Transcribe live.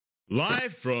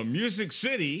Live from Music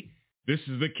City, this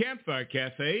is the Campfire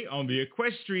Cafe on the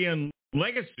Equestrian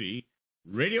Legacy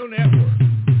Radio Network.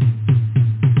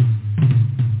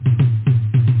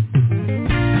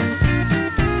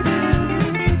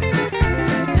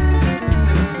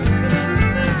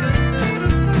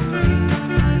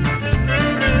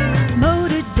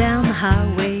 Motored down the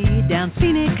highway, down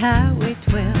scenic Highway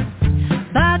 12.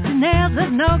 About the nails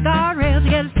of no guardrails,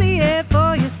 you gotta see it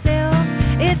for yourself.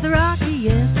 It's the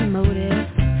rockiest and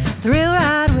motest, thrill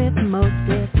ride with the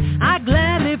mostest. I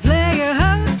gladly play your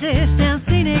hostess down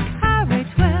scenic Highway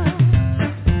 12.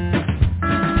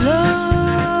 Slow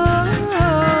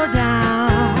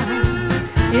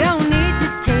down, you don't need to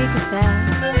take it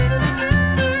fast.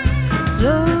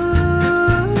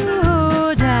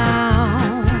 Slow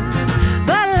down,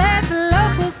 but let the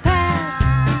locals pass.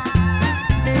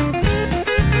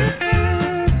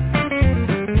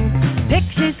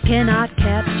 Pictures cannot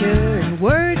capture and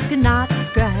words cannot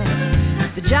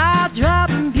describe the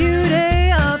jaw-dropping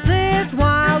beauty of this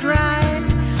wild ride.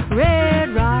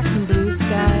 Red rocks and blue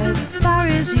skies, as far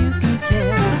as you can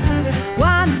tell,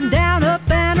 winding down, up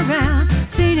and around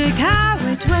scenic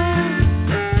Highway 12.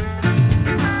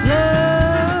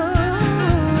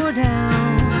 Slow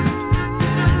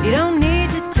down, you don't need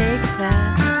to take it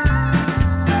fast.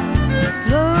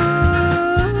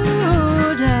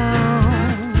 Slow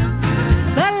down,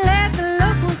 but let the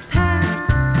locals pass.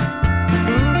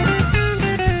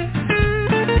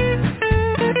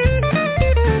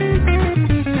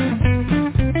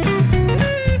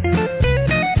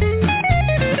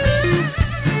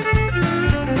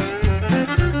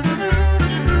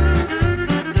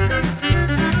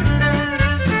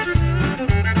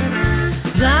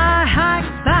 Fly, hike,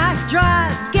 bike,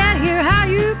 drive, get here how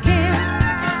you can.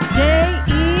 Day,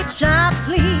 eat, shop,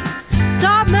 sleep,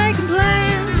 start making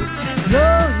plans.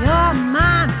 Blow your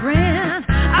mind, friend,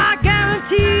 I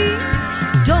guarantee.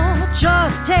 Don't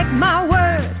just take my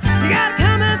word, you gotta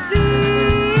come and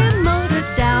see. Motors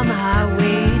down the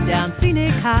highway, down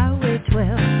scenic Highway 12.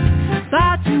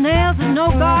 About your nails and no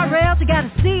guardrails, you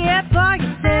gotta see it for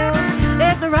yourself.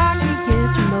 It's the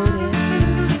rockiest and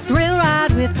motest, thrill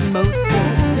ride with the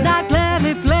mostest. And I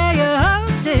gladly play your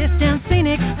hostess down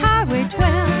scenic Highway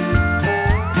 12.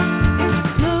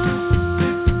 Slow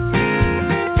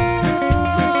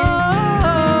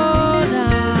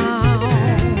down,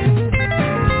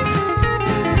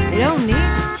 you don't need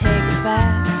to take it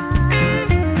fast.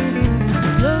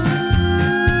 Slow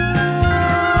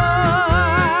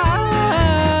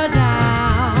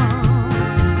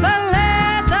down, but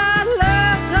let the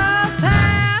locals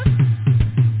pass.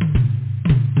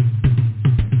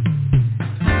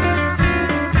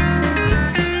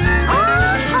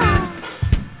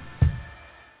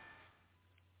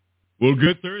 Well,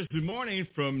 good Thursday morning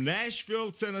from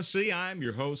Nashville, Tennessee. I'm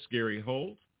your host, Gary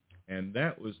Holt, and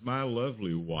that was my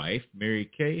lovely wife, Mary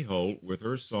Kay Holt, with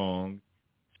her song,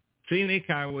 Scenic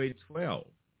Highway 12.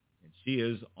 And she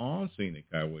is on Scenic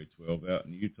Highway 12 out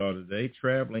in Utah today,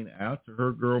 traveling out to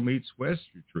her Girl Meets West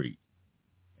retreat.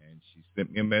 And she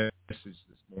sent me a message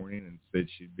this morning and said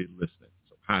she'd be listening.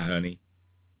 So, hi, honey.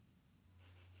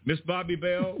 Miss Bobbi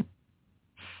Bell,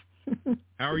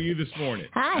 how are you this morning?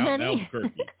 Hi, out honey. In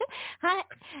Albuquerque. Hi,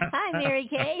 Mary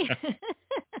Kay.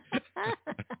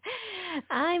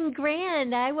 I'm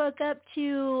grand. I woke up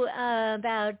to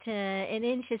about an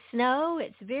inch of snow.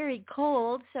 It's very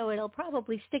cold, so it'll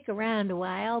probably stick around a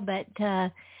while. But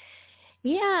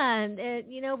we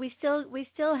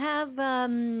still have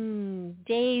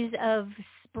days of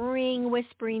spring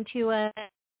whispering to us,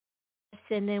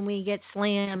 and then we get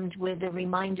slammed with the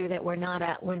reminder that we're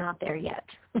not there yet.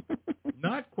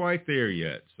 Not quite there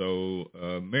yet. So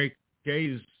Mary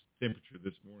Kay's temperature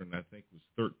this morning, I think, was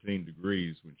 13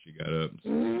 degrees when she got up and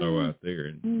snow out there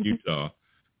in Utah.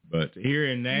 But here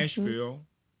in Nashville,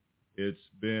 it's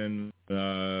been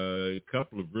a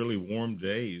couple of really warm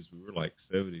days. We were like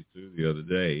 72 the other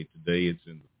day. Today it's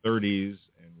in the 30s,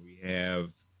 and we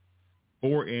have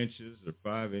 4 inches or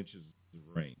 5 inches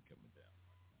of rain coming down.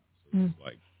 So it's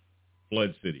like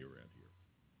flood city around here.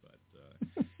 But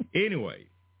anyway,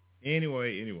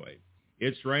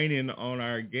 it's raining on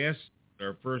our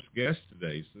first guest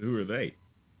today. So who are they?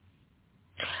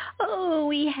 Oh,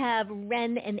 we have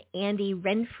Ren and Andi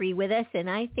Renfrees with us, and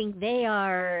I think they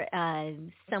are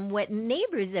somewhat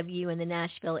neighbors of you in the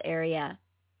Nashville area.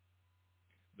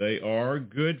 They are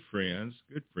good friends,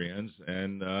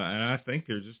 and I think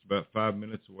they're just about 5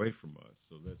 minutes away from us,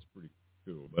 so that's pretty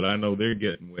cool. But I know they're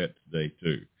getting wet today,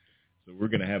 too. So we're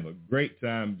going to have a great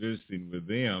time visiting with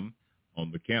them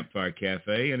on the Campfire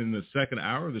Cafe. And in the second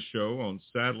hour of the show on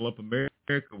Saddle Up America,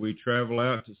 we travel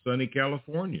out to sunny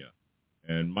California.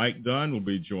 And Mike Dunne will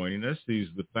be joining us. He's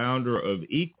the founder of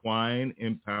Equine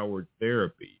Empowered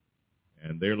Therapy,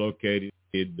 and they're located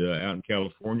out in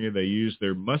California. They use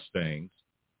their mustangs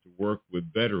to work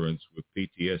with veterans with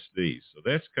PTSD. So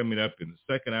that's coming up in the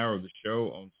second hour of the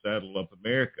show on Saddle Up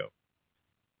America.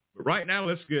 But right now,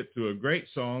 let's get to a great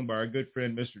song by our good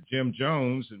friend, Mr. Jim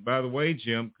Jones. And by the way,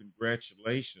 Jim,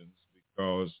 congratulations,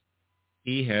 because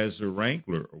he has a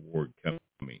Wrangler Award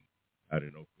coming out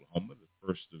in Oklahoma the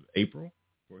 1st of April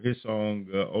for his song,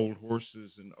 Old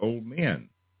Horses and Old Men.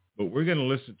 But we're going to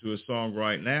listen to a song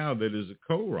right now that is a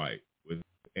co-write with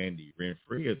Andi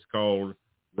Renfrees. It's called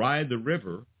Ride the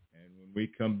River. And when we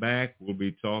come back, we'll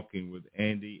be talking with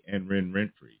Andi and Ren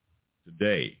Renfrees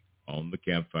today on the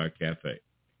Campfire Cafe.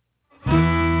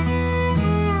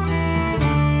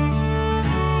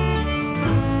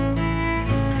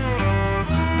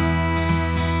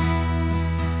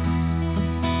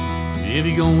 If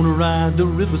you're gonna ride the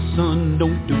river, son,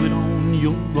 don't do it on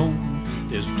your own.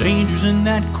 There's dangers in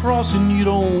that crossing you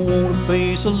don't wanna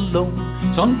face alone.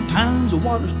 Sometimes the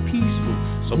water's peaceful,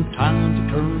 sometimes the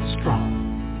current's strong.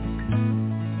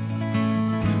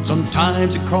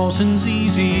 Sometimes the crossing's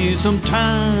easy,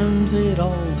 sometimes it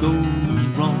all goes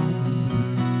wrong.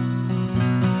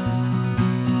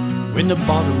 When the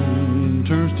bottom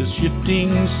turns to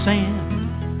shifting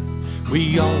sand,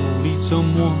 we all need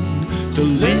someone to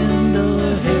lend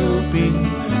a helping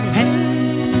hand.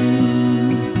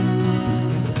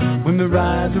 When we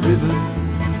ride the river,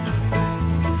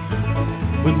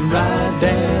 when we ride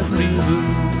that river,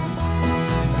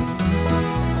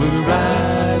 when we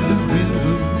ride the river.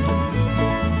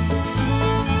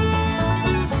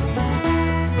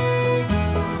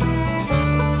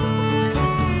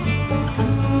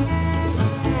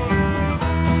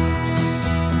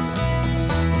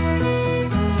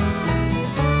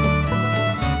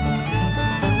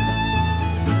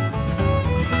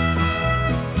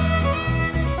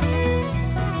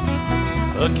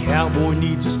 A cowboy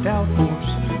needs a stout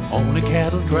horse on a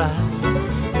cattle drive.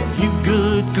 A few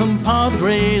good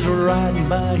compadres riding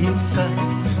by his side.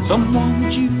 Someone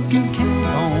that you can count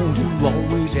on to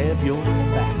always have your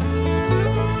back.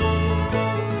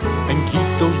 And keep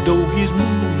those doggies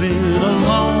moving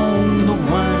along the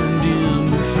winding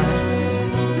track.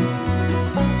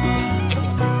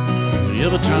 The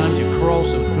other time you cross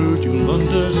a herd, you'll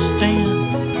understand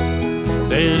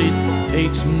that it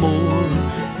takes more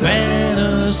than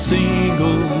a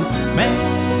single man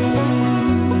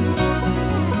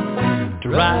to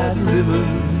ride the river,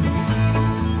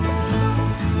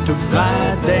 to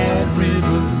ride that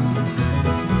river,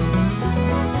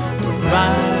 to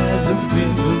ride the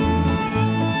river.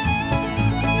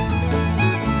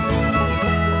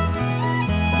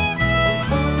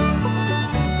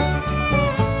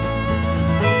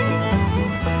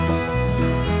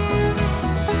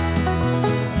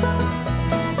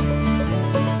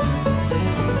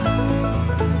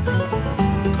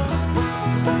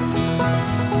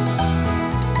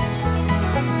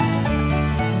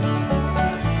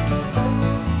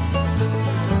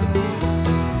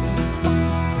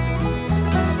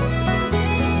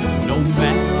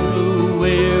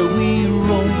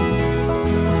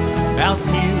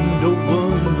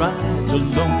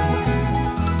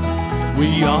 We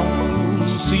all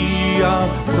see our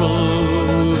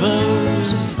brothers,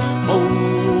 oh,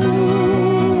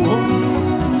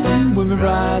 when we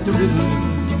ride the river,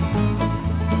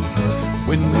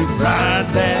 when we ride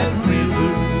that river,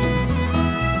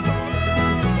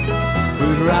 we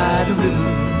ride the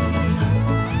river,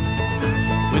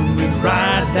 when we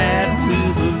ride that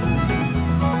river,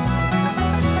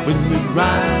 when we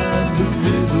ride the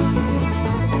river.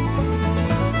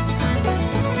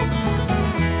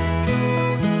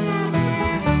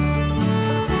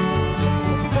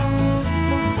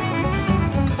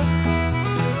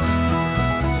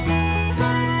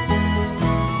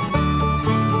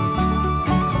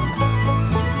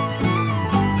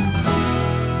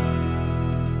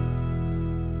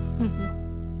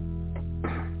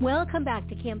 Welcome back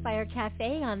to Campfire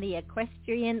Cafe on the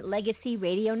Equestrian Legacy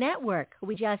Radio Network.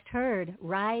 We just heard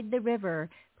Ride the River,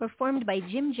 performed by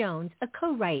Jim Jones, a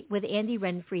co-write with Andi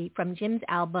Renfrees from Jim's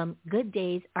album Good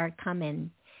Days Are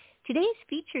Comin'. Today's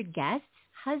featured guests,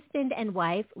 husband and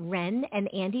wife Ren and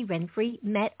Andi Renfrees,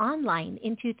 met online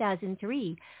in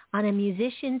 2003 on a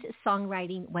musician's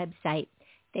songwriting website.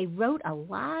 They wrote a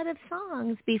lot of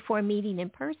songs before meeting in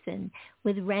person,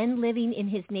 with Ren living in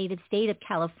his native state of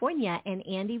California and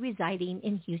Andi residing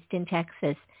in Houston,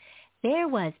 Texas. There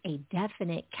was a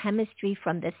definite chemistry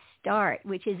from the start,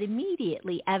 which is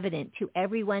immediately evident to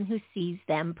everyone who sees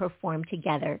them perform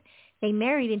together. They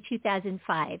married in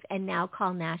 2005 and now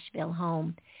call Nashville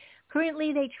home.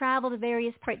 Currently, they travel to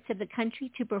various parts of the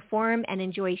country to perform and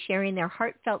enjoy sharing their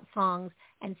heartfelt songs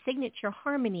and signature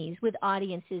harmonies with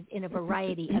audiences in a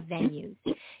variety of venues.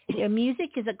 Their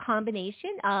music is a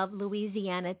combination of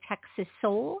Louisiana, Texas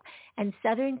soul and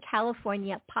Southern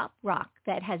California pop rock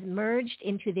that has merged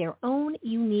into their own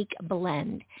unique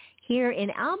blend. Here in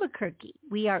Albuquerque,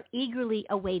 we are eagerly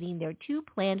awaiting their 2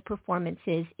 planned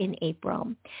performances in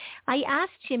April. I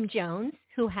asked Jim Jones,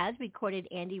 who has recorded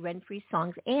Andi Renfrees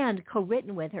songs and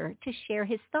co-written with her, to share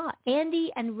his thoughts. Andi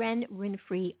and Ren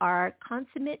Renfrees are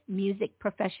consummate music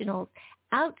professionals,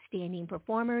 outstanding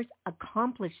performers,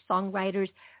 accomplished songwriters,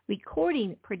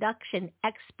 recording production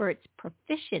experts,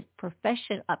 proficient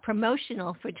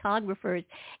promotional photographers.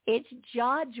 It's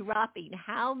jaw-dropping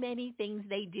how many things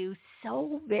they do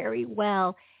so very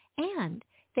well. And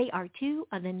they are 2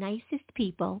 of the nicest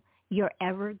people you're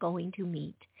ever going to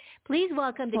meet. Please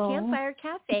welcome to Campfire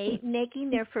Cafe, making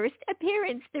their first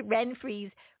appearance, the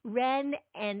Renfrees, Ren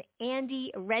and Andi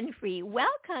Renfrees.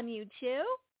 Welcome, you 2.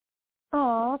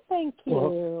 Oh, thank you.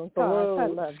 Well, Gosh, hello. I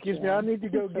love Excuse you. me, I need to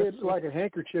go get like a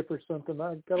handkerchief or something.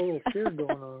 I got a little tear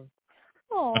going on.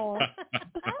 Oh,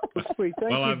 sweet.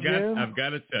 Thank you, Jim. I've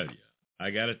got to tell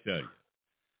you.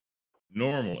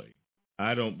 Normally,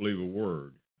 I don't believe a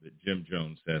word that Jim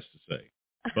Jones has to say,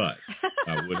 but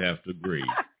I would have to agree.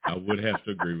 I would have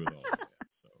to agree with all of that.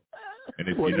 So, and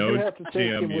if you know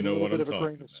Jim, you know what I'm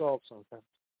talking about. Sometimes.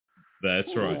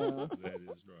 That's right. That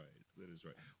is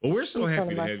right. Well, we're so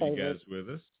happy to have you guys with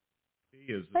us.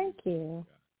 He is. Thank you.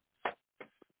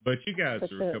 But you guys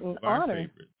are a couple of our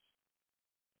favorites.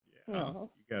 Yeah, oh.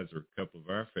 You guys are a couple of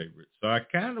our favorites. So I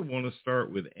kind of want to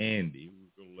start with Andi.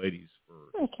 We'll go ladies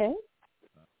first. Okay.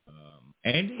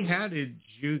 Andi, how did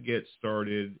you get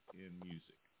started in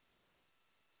music?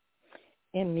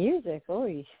 In music,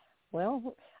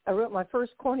 well, I wrote my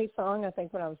first corny song, I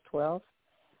think, when I was 12.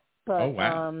 But oh,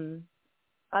 wow.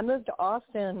 I moved to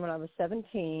Austin when I was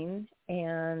 17,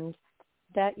 and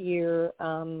that year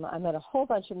I met a whole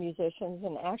bunch of musicians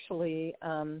and actually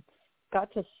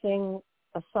got to sing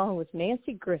a song with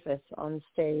Nancy Griffith on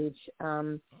stage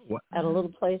at a little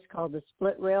place called the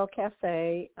Split Rail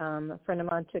Cafe. A friend of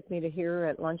mine took me to hear her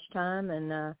at lunchtime,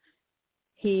 and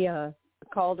he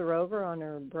called her over on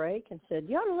her break and said,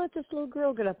 "You ought to let this little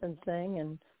girl get up and sing."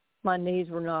 And my knees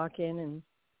were knocking, and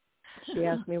she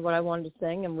asked me what I wanted to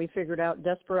sing, and we figured out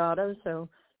Desperado. So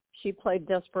she played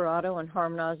Desperado and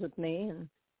harmonized with me and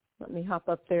let me hop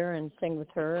up there and sing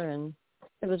with her. And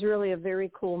it was really a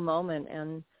very cool moment.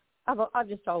 And I've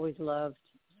just always loved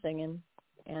singing,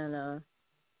 and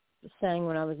sang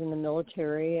when I was in the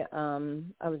military.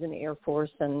 I was in the Air Force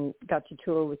and got to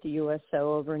tour with the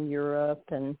USO over in Europe,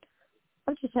 and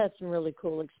I've just had some really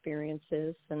cool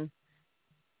experiences and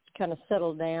kind of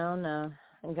settled down and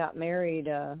got married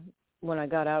when I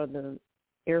got out of the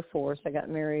Air Force. I got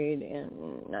married in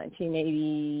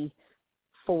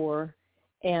 1984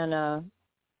 and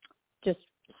just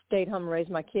stayed home and raised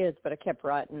my kids, but I kept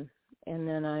writing. And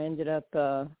then I ended up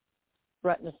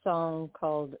writing a song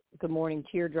called Good Morning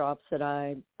Teardrops that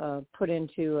I put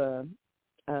into a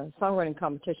songwriting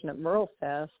competition at Merle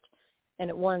Fest, and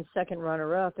it won second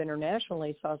runner-up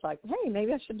internationally. So I was like, hey,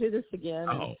 maybe I should do this again.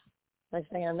 Oh. And next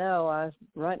thing I know, I was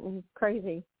writing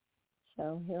crazy.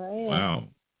 So here I am. Wow.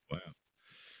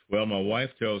 Well, my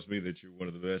wife tells me that you're one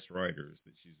of the best writers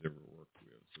that she's ever worked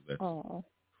with. So that's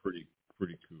pretty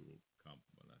cool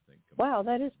compliment, I think. Wow,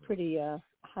 that is pretty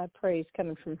high praise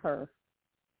coming from her.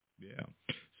 Yeah.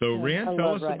 So, Ren,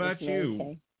 tell us about you.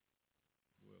 Well,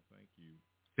 thank you.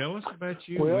 Tell us about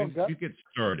you. Well, when did you get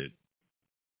started?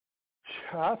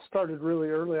 I started really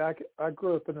early. I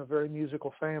grew up in a very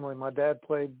musical family. My dad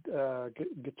played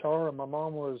guitar, and my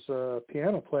mom was a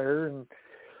piano player, and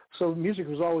so music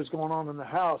was always going on in the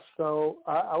house. So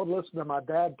I would listen to my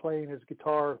dad playing his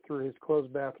guitar through his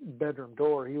closed bedroom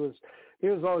door. He was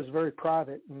always very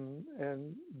private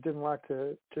and didn't like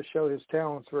to show his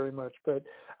talents very much, but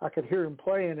I could hear him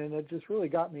playing, and it just really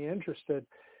got me interested.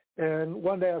 And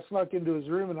one day I snuck into his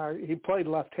room, and he played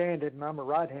left-handed, and I'm a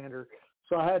right-hander.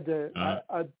 So I had to,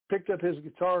 I picked up his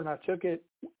guitar, and I took it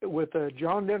with a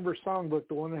John Denver songbook,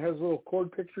 the one that has little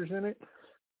chord pictures in it.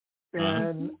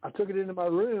 And I took it into my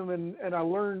room, and I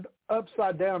learned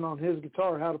upside down on his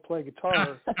guitar how to play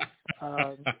guitar.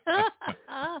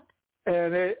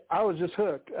 And I was just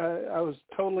hooked. I was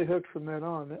totally hooked from then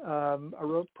on. I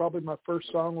wrote probably my first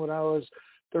song when I was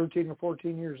 13 or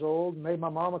 14 years old, made my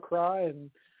mama cry, and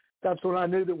that's when I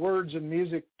knew that words and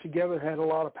music together had a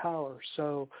lot of power.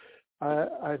 So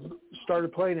I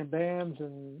started playing in bands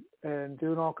and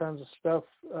doing all kinds of stuff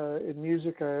in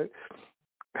music. I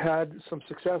had some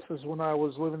successes when I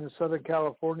was living in Southern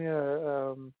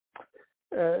California.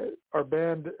 our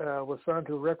band was signed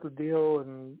to a record deal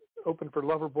and opened for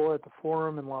Loverboy at the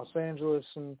Forum in Los Angeles,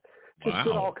 and just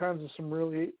did all kinds of some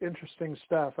really interesting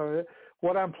stuff.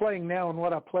 What I'm playing now and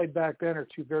what I played back then are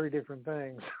two very different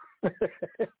things.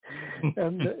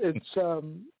 And it's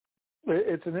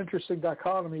an interesting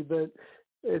dichotomy, but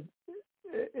it's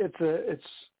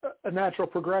a natural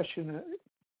progression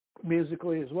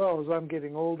musically as well as I'm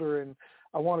getting older, and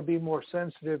I want to be more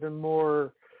sensitive and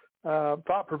more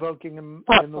thought-provoking in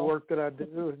the work that I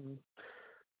do, and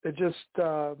it just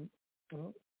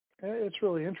it's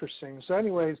really interesting. So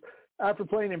anyways, after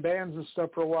playing in bands and stuff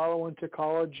for a while, I went to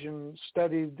college and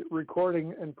studied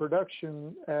recording and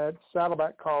production at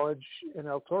Saddleback College in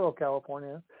El Toro,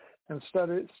 California, and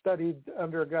studied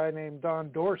under a guy named Don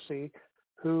Dorsey,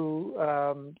 who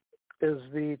is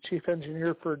the chief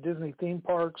engineer for Disney theme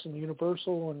parks and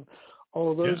Universal and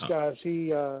all of those guys.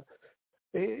 He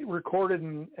recorded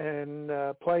and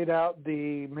played out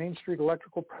the Main Street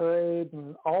Electrical Parade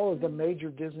and all of the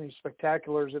major Disney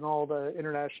spectaculars in all the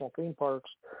international theme parks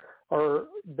are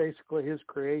basically his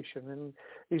creation. And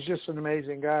he's just an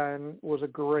amazing guy and was a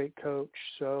great coach.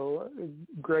 So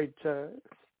great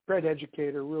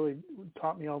educator, really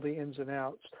taught me all the ins and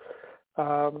outs.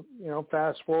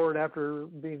 Fast forward after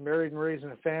being married and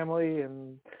raising a family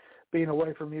and being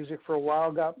away from music for a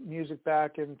while, got music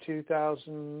back in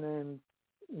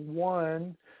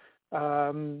 2001,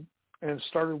 and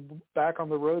started back on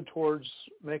the road towards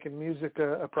making music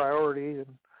a priority.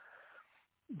 And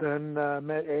then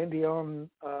met Andi on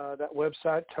that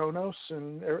website, Tonos,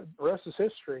 and the rest is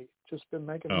history. Just been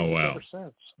making music ever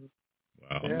since.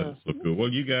 Wow, that's so cool. Well,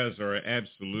 you guys are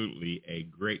absolutely a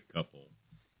great couple.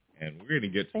 And we're going to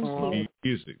get to some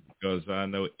music because I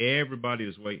know everybody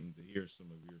is waiting to hear some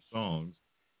of your songs.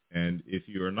 And if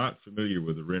you are not familiar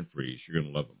with the Renfrees, you're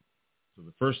going to love them. So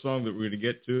the first song that we're going to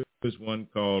get to is one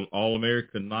called All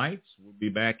American Nights. We'll be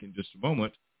back in just a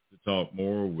moment to talk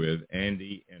more with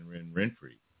Andi and Ren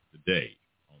Renfree today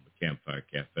on the Campfire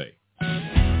Cafe.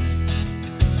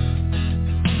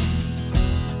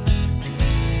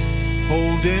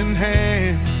 Holding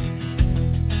hands,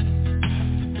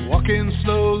 walking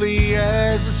slowly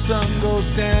as the sun goes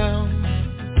down,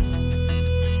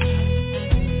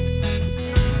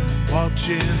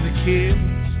 watching the kids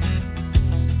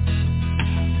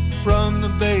from the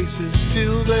bases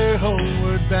till they're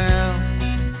homeward bound.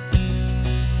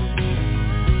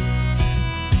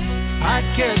 I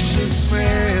catch the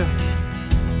smell,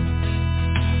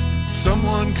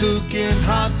 someone cooking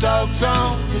hot dogs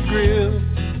on the grill.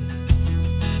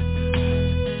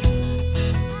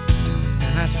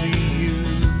 I see you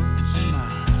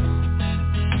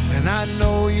smile, and I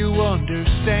know you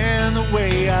understand the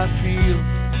way I feel.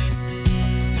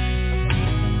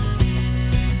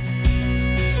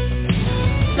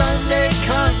 Sunday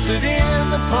concert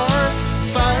in the park,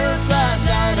 fireflies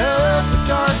light up the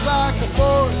dark like the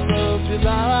 4th of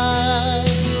July.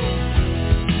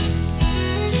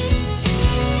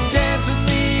 Dance with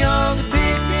me on the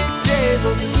picnic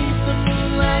table beneath the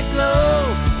moonlight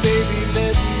glow. Baby,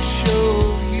 let me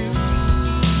show you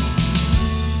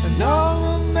an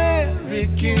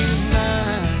all-American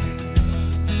night.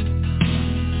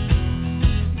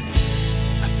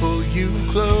 I pull you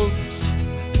close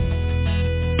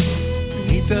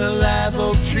beneath the live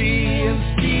oak tree and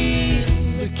steal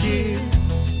the kiss.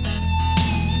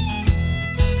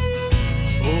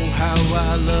 Oh, how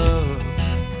I love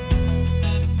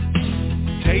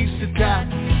taste the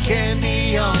cotton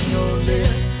candy on your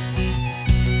lips.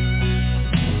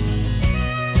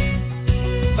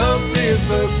 A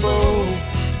river boat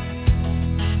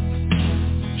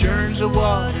churns the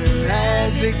water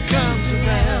as it comes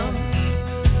around.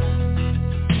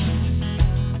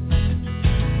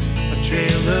 A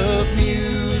trail of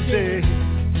music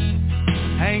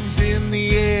hangs in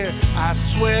the air. I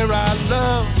swear I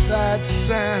love that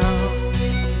sound.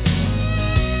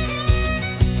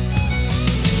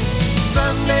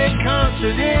 Sunday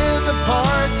concert in the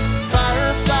park,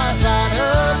 fireflies light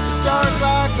up the dark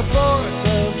like the 4th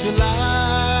of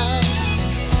July.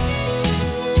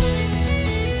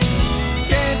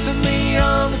 Dance with me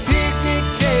on the picnic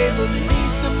table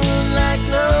beneath the moonlight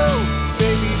glow.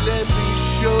 Baby, let me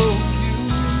show you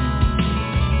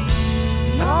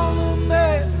an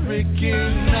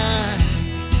all-American night.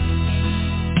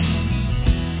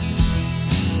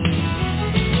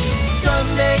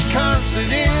 Sunday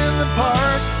concert in the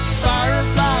park,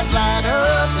 fireflies light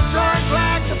up the dark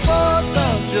like the 4th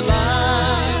of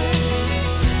July.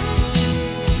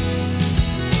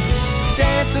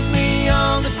 Dance with me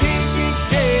on the picnic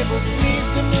table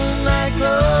beneath the moonlight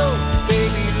glow.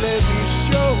 Baby, let me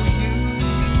show you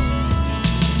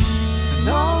an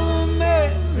all-American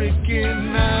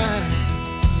waking night.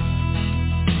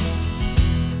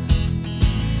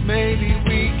 Maybe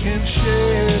we can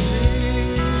share this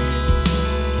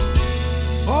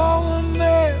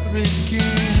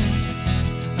all-American.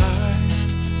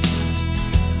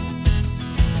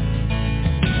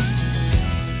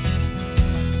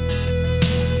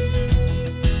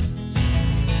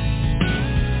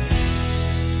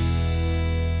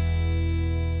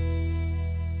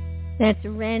 That's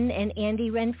Ren and Andi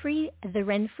Renfrees, the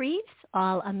Renfrees,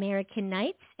 All American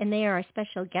Nights, and they are our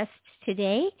special guests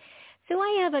today. So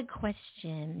I have a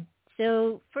question.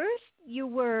 So first you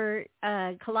were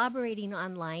collaborating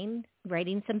online,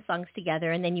 writing some songs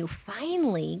together, and then you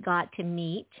finally got to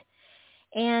meet.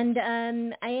 And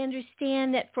I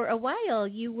understand that for a while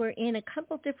you were in a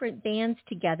couple different bands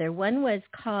together. One was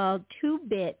called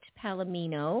 2-Bit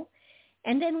Palomino,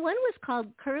 and then one was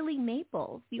called Curly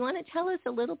Maples. You want to tell us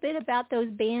a little bit about those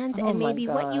bands and maybe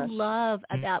what you love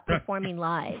about performing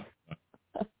live?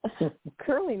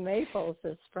 Curly Maples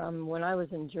is from when I was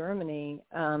in Germany.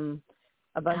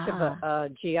 A bunch of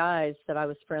GIs that I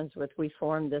was friends with, we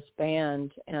formed this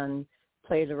band and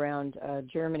played around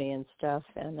Germany and stuff.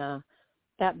 And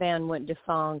that band went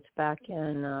defunct back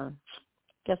in, I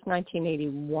guess,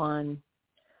 1981.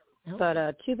 But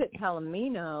 2-Bit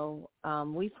Palomino,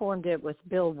 we formed it with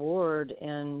Bill Ward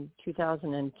in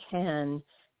 2010,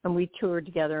 and we toured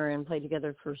together and played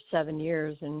together for 7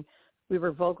 years. And we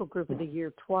were Vocal Group of the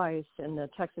Year twice in the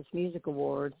Texas Music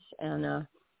Awards, and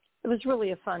it was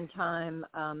really a fun time.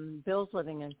 Bill's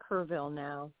living in Kerrville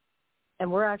now,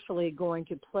 and we're actually going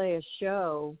to play a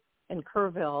show in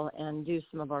Kerrville and do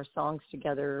some of our songs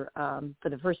together for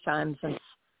the first time since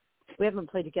we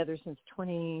haven't played together since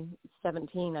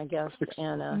 2017, I guess,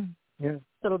 and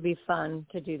it'll be fun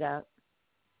to do that.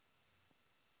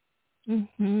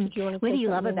 Mm-hmm. What do you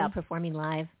love about performing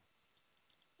live?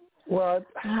 Well,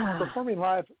 performing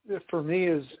live for me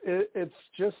is it's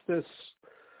just this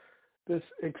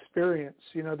experience,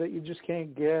 you know, that you just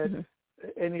can't get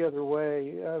any other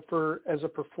way. As a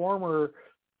performer,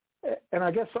 and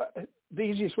I guess the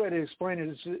easiest way to explain it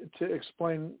is to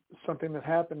explain something that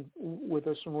happened with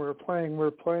us when we were playing. We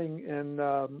were playing in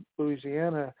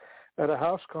Louisiana at a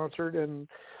house concert, and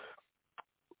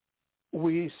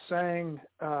we sang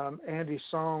Andi's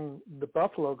song, The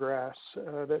Buffalo Grass,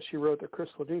 that she wrote that Chris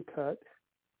Ledoux cut.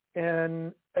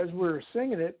 And as we were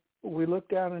singing it, we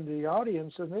looked down into the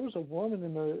audience, and there was a woman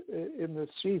in the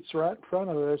seats right in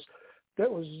front of us that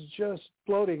was just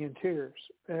floating in tears.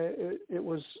 It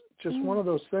was just one of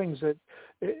those things that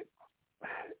it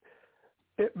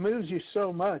moves you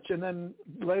so much. And then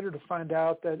later to find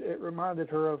out that it reminded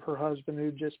her of her husband who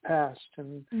just passed,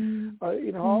 and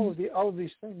you know, all of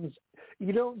these things.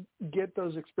 You don't get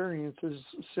those experiences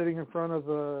sitting in front of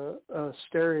a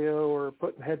stereo or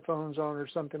putting headphones on or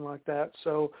something like that.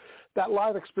 So that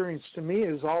live experience to me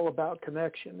is all about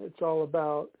connection. It's all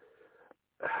about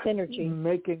energy,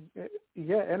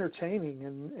 entertaining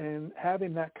and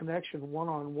having that connection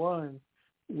one-on-one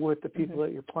with the people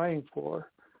that you're playing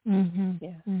for. Mm-hmm.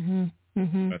 Yeah. Mm-hmm.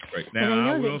 Mm-hmm. That's great.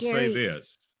 Now, I will say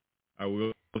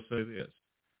this.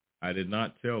 I did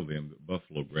not tell them that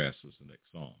Buffalo Grass was the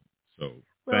next song. So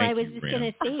I was just going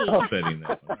to say, setting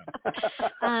that up.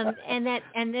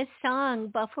 and this song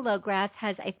Buffalo Grass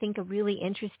has, I think, a really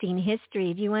interesting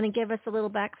history. Do you want to give us a little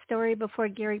backstory before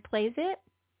Gary plays it?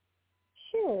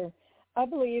 Sure. I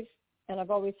believe, and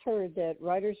I've always heard that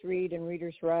writers read and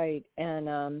readers write. And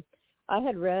I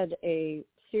had read a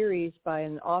series by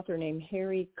an author named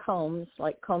Harry Combs,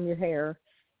 like comb your hair,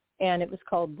 and it was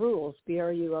called Brules,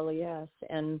 B-R-U-L-E-S.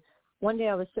 And one day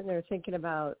I was sitting there thinking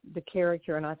about the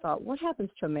character, and I thought, what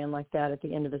happens to a man like that at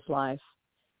the end of his life?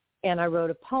 And I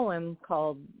wrote a poem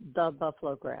called The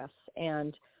Buffalo Grass.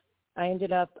 And I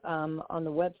ended up on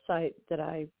the website that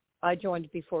I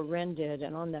joined before Ren did,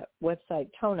 and on that website,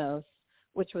 Tonos,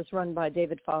 which was run by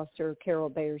David Foster, Carol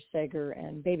Bayer-Sager,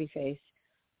 and Babyface,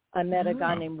 I met a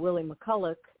guy named Willie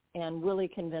McCulloch, and Willie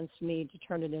convinced me to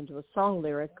turn it into a song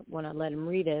lyric when I let him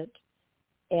read it.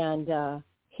 And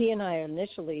he and I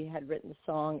initially had written the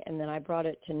song, and then I brought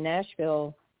it to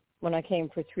Nashville when I came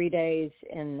for 3 days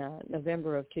in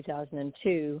November of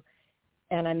 2002,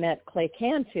 and I met Clay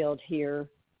Canfield here,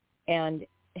 and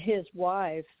his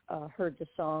wife heard the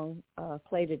song,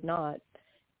 Clay did not,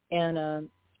 and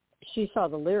she saw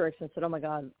the lyrics and said, oh, my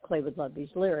God, Clay would love these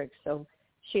lyrics. So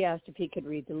she asked if he could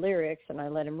read the lyrics, and I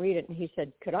let him read it, and he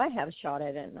said, could I have a shot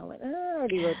at it? And I went, I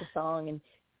already wrote the song, and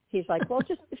he's like, well,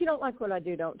 just if you don't like what I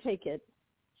do, don't take it.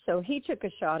 So he took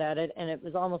a shot at it, and it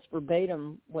was almost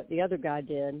verbatim what the other guy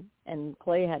did, and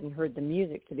Clay hadn't heard the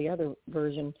music to the other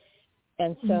version.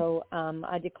 And so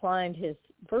I declined his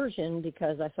version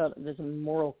because I felt it was a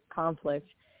moral conflict.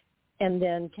 And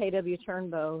then K.W.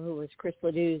 Turnbow, who was Chris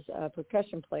Ledoux's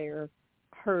percussion player,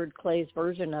 heard Clay's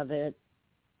version of it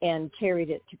and carried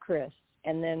it to Chris.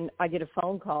 And then I get a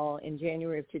phone call in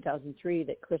January of 2003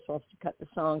 that Chris wants to cut the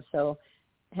song, so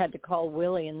I had to call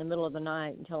Willie in the middle of the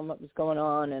night and tell him what was going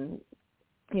on. And,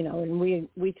 you know, and we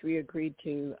three agreed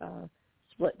to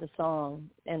split the song,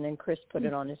 and then Chris put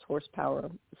it on his Horsepower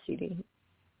CD.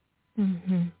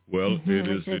 Mm-hmm. Well, it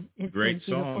is a great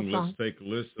beautiful song. Let's take a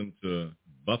listen to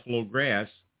Buffalo Grass,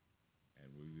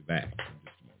 and we'll be back in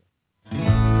just a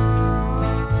moment.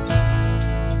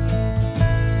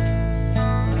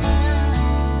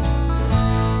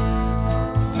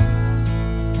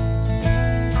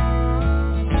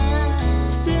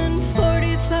 Been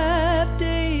 45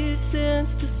 days since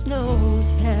the snows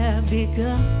have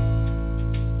begun.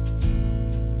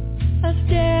 I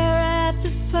stare at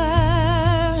the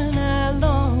fire and I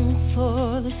long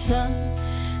for the sun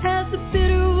as the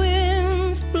bitter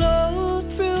winds blow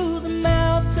through the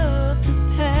mouth of the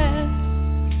pass.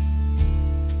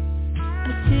 I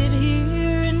sit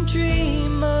here and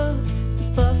dream of the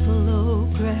buffalo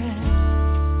grass.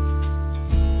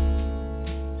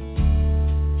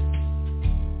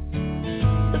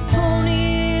 The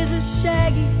ponies are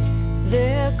shaggy,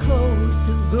 their coats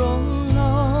have grown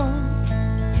long.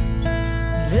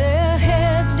 Their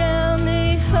heads down,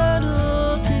 they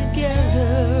huddle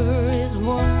together as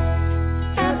one.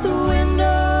 At the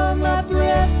window, my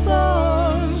breath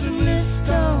forms a mist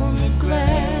on the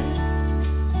grass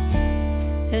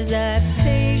as I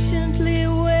patiently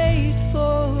wait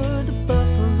for the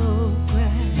buffalo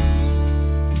grass.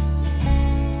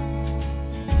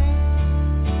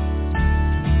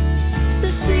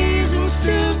 The seasons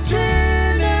still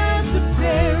turn as the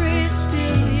prairies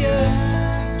still yearn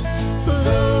for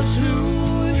those who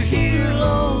were here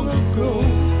long ago,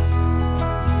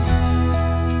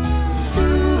 who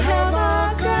have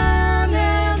our ground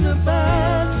and the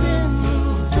birds in the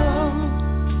dawn.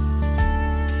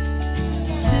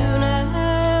 Soon I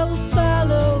will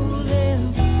follow them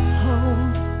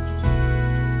home.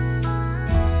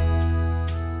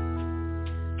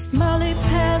 Molly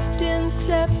passed in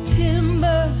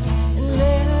September and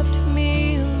left me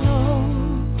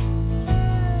alone.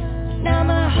 Now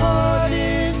my heart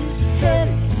is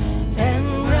heavy and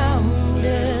round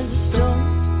as a stone.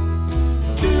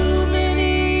 Too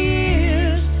many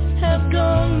years have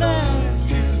gone by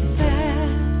too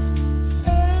fast,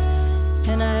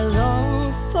 and I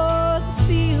long for the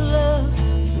feel of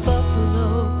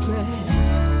buffalo grass.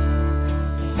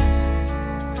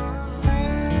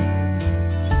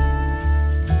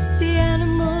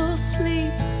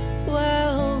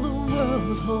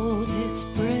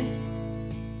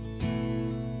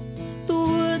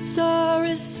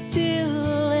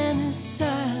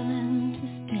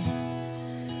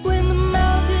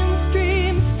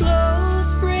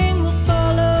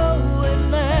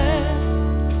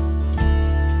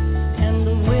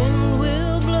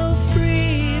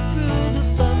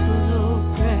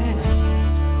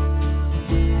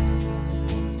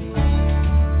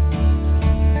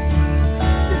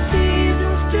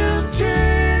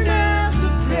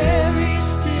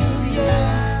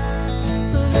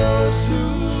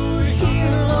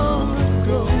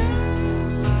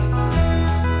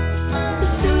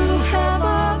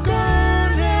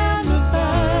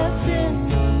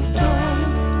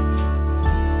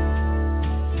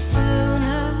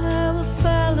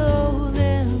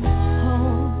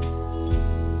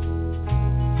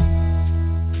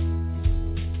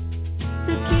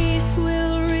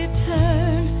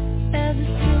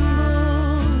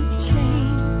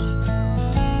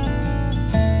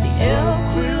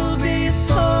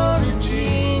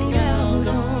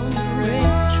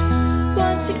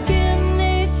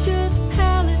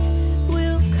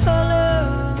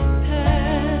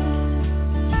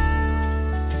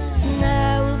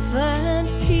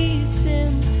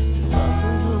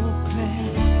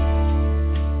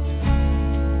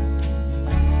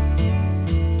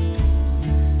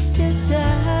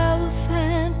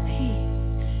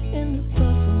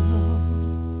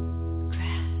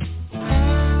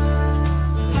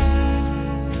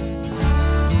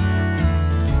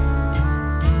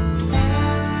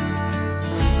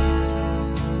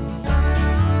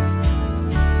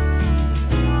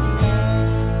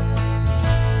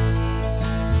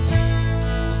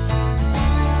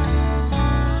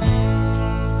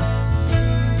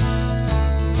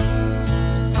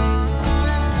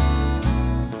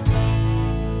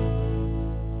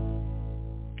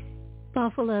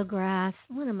 Buffalo Grass,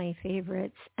 one of my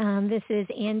favorites. This is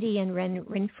Andi and Ren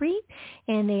Renfrees,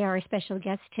 and they are our special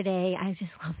guests today. I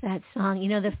just love that song. You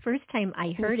know, the first time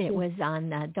I heard it was on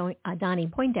Donnie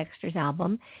Poindexter's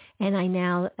album, and I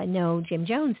now know Jim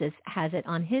Jones has it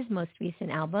on his most recent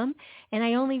album, and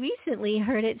I only recently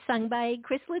heard it sung by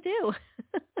Chris Ledoux.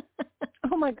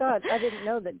 Oh, my God. I didn't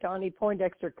know that Donnie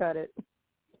Poindexter cut it.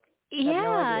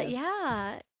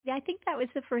 Yeah. I think that was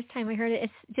the first time I heard it.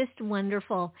 It's just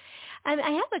wonderful. I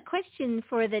have a question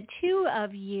for the two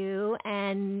of you,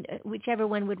 and whichever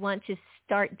one would want to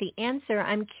start the answer.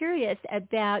 I'm curious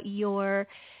about your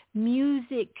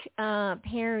music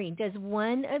pairing. Does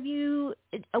one of you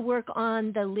work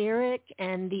on the lyric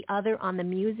and the other on the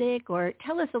music? Or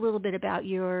tell us a little bit about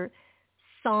your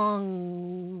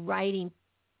songwriting,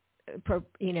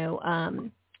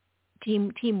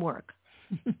 teamwork.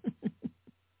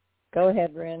 Go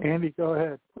ahead, Ren. Andi, go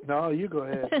ahead. No, you go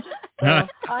ahead. Well,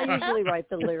 I usually write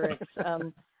the lyrics.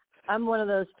 I'm one of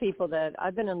those people that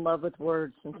I've been in love with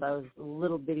words since I was a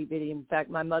little bitty. In fact,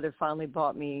 my mother finally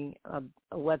bought me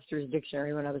a Webster's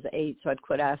dictionary when I was 8, so I'd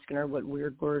quit asking her what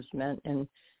weird words meant. And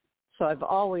so I've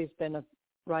always been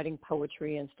writing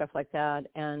poetry and stuff like that.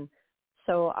 And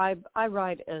so I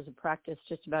write as a practice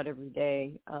just about every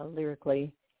day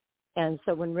lyrically. And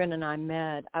so when Ren and I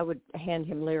met, I would hand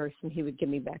him lyrics and he would give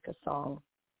me back a song.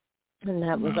 And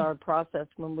that was our process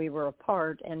when we were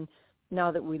apart. And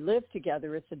now that we live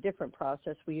together, it's a different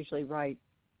process. We usually write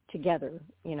together,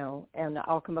 and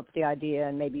I'll come up with the idea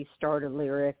and maybe start a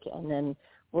lyric, and then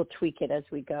we'll tweak it as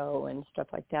we go and stuff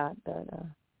like that. But,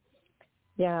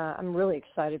 yeah, I'm really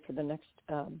excited for the next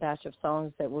batch of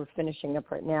songs that we're finishing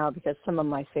up right now, because some of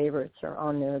my favorites are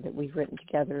on there that we've written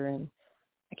together, and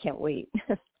I can't wait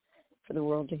for the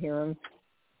world to hear them.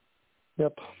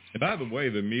 Yep. And by the way,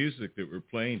 the music that we're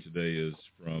playing today is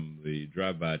from the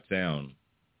Drive By Town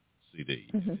CD.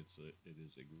 It is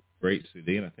a great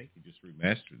CD, and I think you just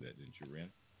remastered that, didn't you, Ren?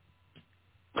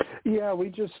 Yeah, we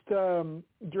just,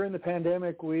 during the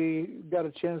pandemic, we got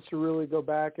a chance to really go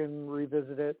back and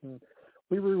revisit it, and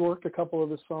we reworked a couple of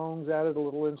the songs, added a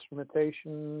little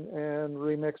instrumentation, and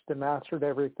remixed and mastered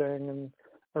everything, and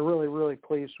I'm really, really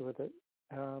pleased with it.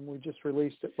 We just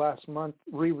released it last month,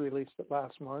 re-released it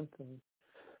last month, and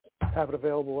have it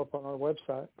available up on our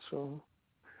website. So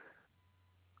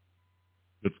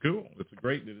it's cool. It's a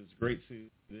great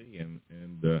CD, and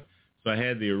so I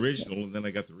had the original, and then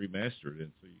I got the remastered,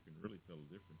 and so you can really tell the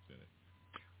difference in it.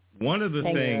 One of the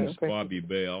things, Bobbi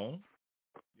Bell,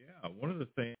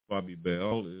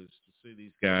 is to see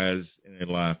these guys in a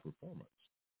live performance.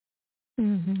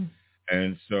 Mm-hmm.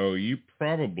 And so you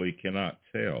probably cannot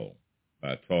tell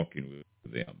by talking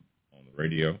with them on the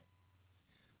radio.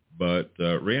 But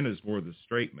Ren is more the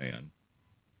straight man,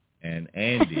 and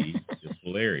Andi is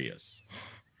hilarious.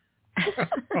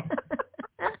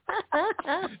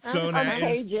 So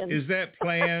now, is that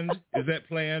planned? Is that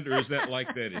planned, or is that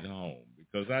like that at home?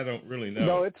 Because I don't really know.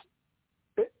 No,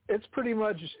 it's pretty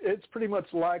much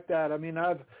like that. I mean,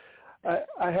 I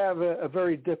have a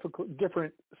very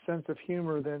different sense of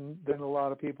humor than a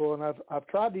lot of people, and I've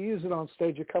tried to use it on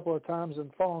stage a couple of times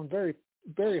and fallen very,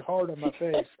 very hard on my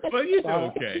face. Well, you do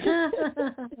okay.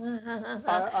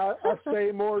 I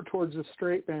stay more towards the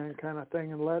straight man kind of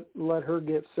thing, and let her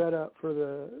get set up for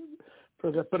the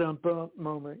ba-dum-bump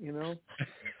moment,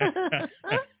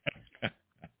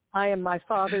 I am my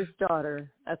father's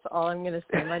daughter. That's all I'm going to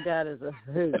say. My dad is a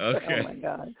hoot. Okay. Oh, my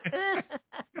God.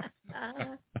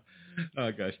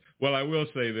 Oh, gosh. Well, I will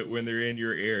say that when they're in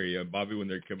your area, Bobbi, when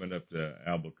they're coming up to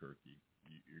Albuquerque,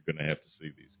 you're going to have to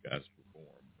see these guys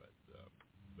perform. But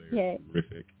they're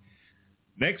terrific.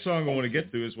 Next song I want to get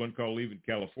to is one called Leaving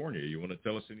California. You want to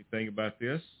tell us anything about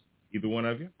this, either one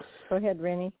of you? Go ahead,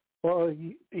 Rennie. Well,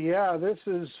 yeah, this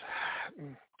is...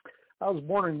 I was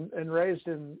born and raised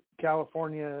in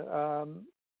California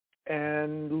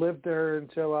and lived there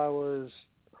until I was,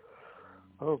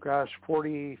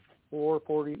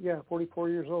 44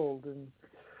 years old. And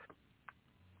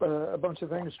a bunch of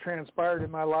things transpired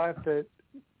in my life that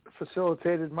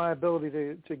facilitated my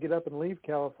ability to get up and leave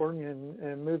California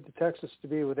and move to Texas to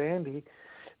be with Andi.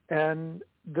 And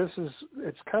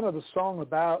it's kind of the song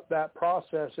about that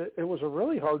process. It was a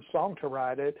really hard song to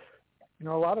write. A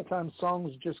lot of times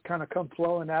songs just kind of come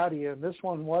flowing out of you, and this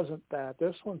one wasn't that.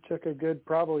 This one took a good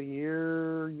probably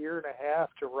year and a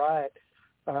half to write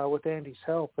with Andi's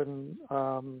help, and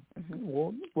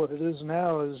what it is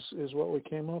now is what we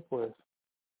came up with.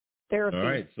 Therapy. All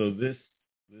right, so this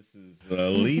is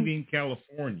Leaving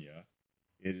California.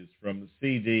 It is from the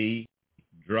CD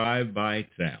Drive By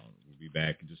Town. We'll be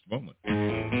back in just a moment.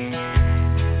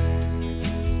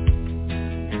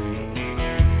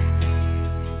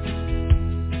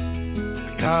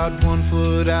 got 1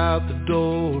 foot out the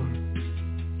door.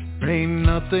 Ain't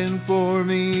nothing for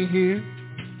me here.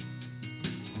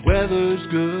 Weather's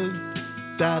good,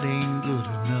 that ain't good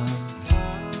enough.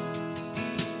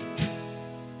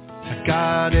 I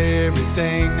got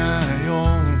everything I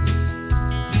own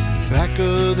back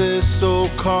of this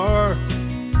old car,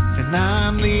 and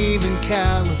I'm leaving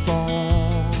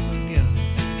California.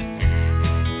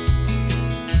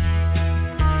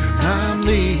 And I'm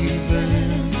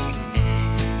leaving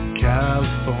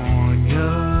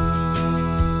California.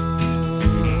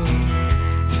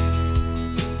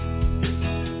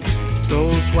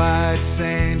 Those white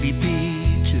sandy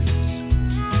beaches,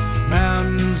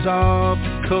 mountains off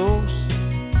the coast,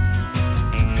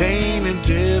 paint a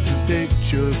different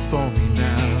picture for me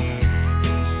now.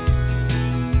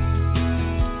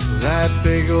 That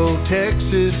big old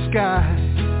Texas sky,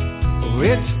 oh,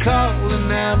 it's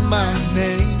calling out my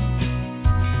name,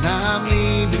 and I'm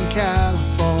leaving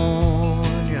California.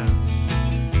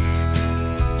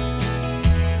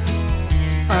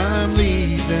 I'm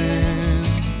leaving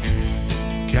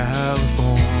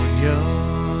California.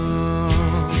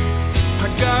 I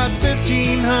got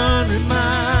 1,500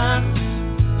 miles,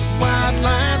 white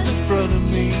lines in front of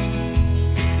me,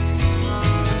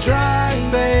 a dry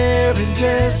and barren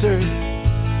desert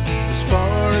as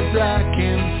far as I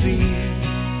can see.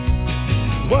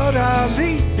 What I'll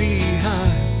leave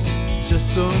behind is just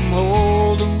some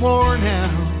old and worn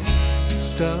out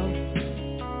stuff,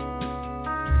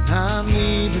 and I'm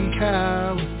leaving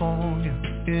California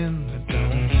in the dust.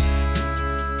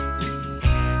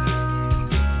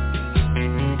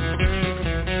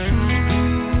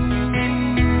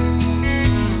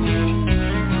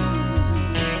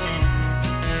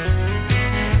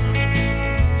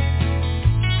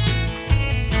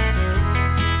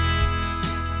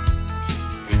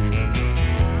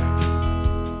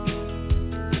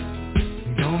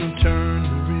 I'm gonna turn the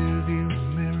rearview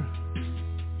mirror,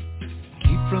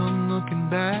 keep from looking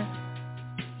back,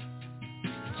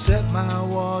 set my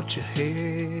watch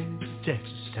ahead to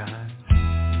Texas time.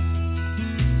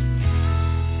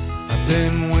 I've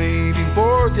been waiting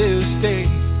for this day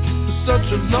for such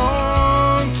a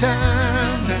long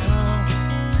time now,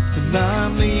 and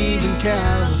I'm leaving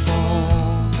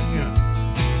California.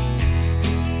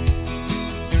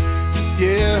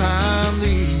 Yeah, I'm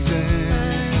leaving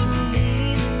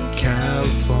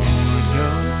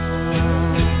California.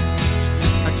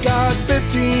 I got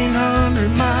 1,500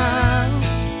 miles,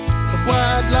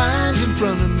 white lines in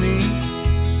front of me,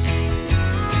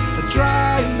 a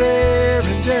dry and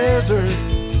barren desert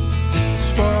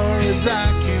as far as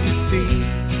I can see.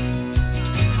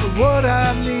 But what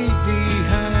I leave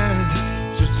behind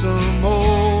is just some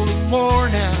old and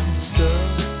worn out stuff.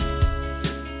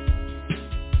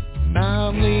 Now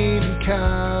I'm leaving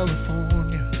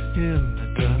California in the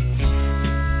dust.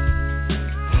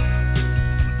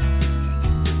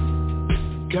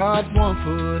 Got 1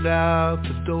 foot out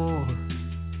the door,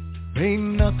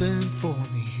 ain't nothing for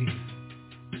me here.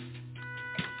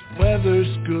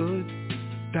 Weather's good,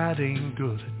 that ain't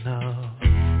good enough.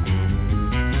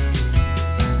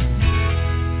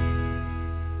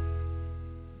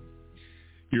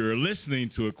 You're listening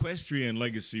to Equestrian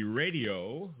Legacy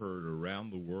Radio, heard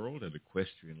around the world at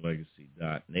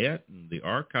equestrianlegacy.net, and the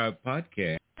archive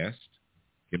podcast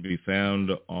can be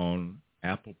found on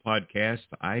Apple Podcasts,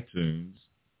 iTunes,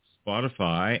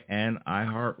 Spotify, and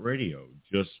iHeart Radio.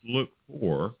 Just look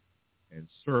for and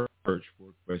search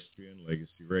for Equestrian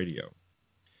Legacy Radio.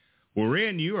 Well,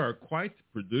 Ren, you are quite the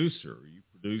producer. You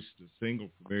produced a single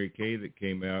for Mary Kay that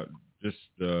came out just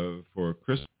for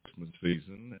Christmas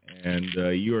season, and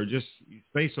you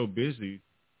stay so busy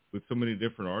with so many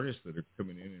different artists that are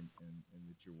coming in and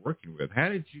that you're working with. How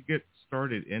did you get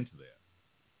started into that?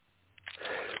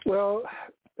 Well,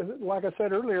 like I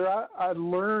said earlier, I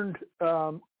learned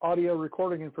audio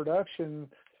recording and production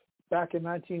back in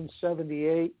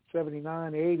 1978,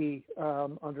 79, 80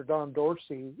 under Don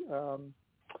Dorsey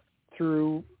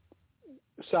through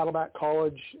Saddleback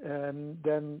College and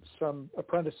then some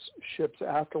apprenticeships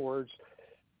afterwards.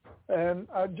 And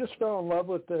I just fell in love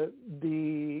with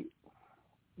the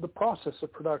process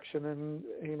of production and,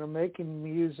 making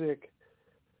music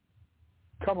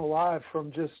come alive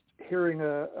from just hearing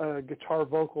a guitar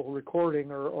vocal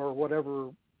recording or whatever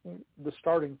the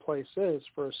starting place is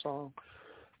for a song.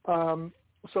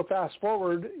 So fast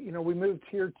forward, we moved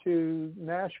here to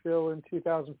Nashville in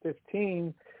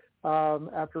 2015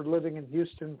 after living in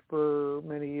Houston for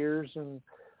many years, and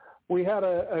we had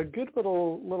a good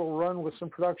little run with some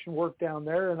production work down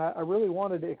there, and I really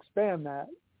wanted to expand that.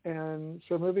 And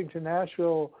so moving to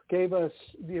Nashville gave us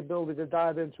the ability to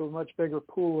dive into a much bigger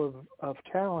pool of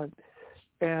talent.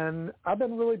 And I've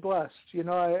been really blessed. You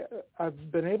know,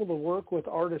 I've been able to work with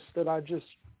artists that I just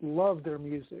love their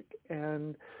music.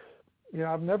 And, you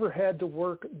know, I've never had to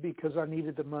work because I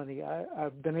needed the money.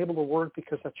 I've been able to work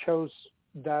because I chose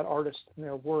that artist and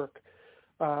their work.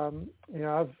 You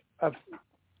know, I've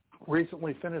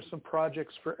recently finished some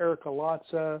projects for Erica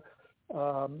Latza,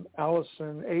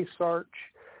 Allison Asarch.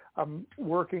 I'm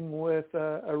working with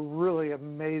a really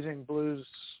amazing blues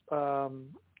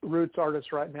roots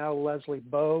artist right now, Leslie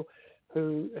Bowe,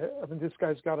 who, I mean, this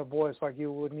guy's got a voice like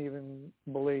you wouldn't even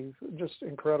believe, just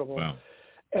incredible. Wow.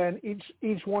 And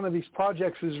each one of these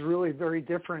projects is really very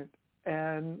different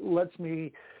and lets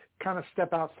me kind of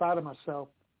step outside of myself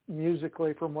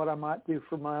musically from what I might do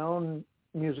for my own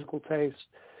musical taste.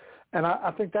 And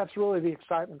I think that's really the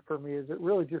excitement for me, is it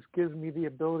really just gives me the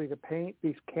ability to paint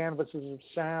these canvases of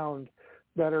sound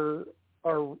that are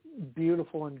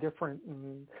beautiful and different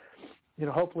and, you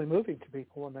know, hopefully moving to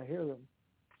people when they hear them.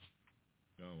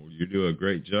 Oh, you do a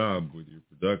great job with your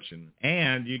production,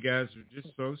 and you guys are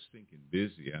just so stinking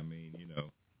busy. I mean, you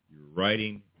know, you're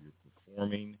writing, you're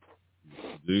performing,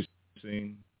 you're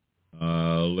producing.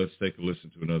 Let's take a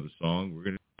listen to another song. We're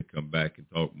going to come back and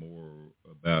talk more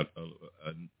about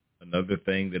another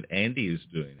thing that Andi is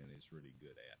doing and is really good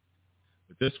at.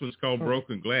 But this one's called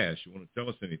Broken Glass. You want to tell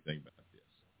us anything about this?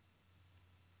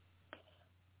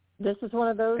 This is one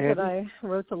of those that I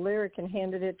wrote the lyric and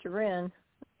handed it to Ren,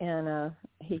 and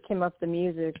he came up with the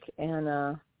music,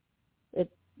 and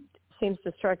it seems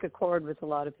to strike a chord with a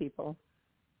lot of people.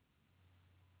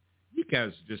 You guys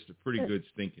are just a pretty good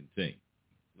stinking team.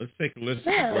 Let's take a listen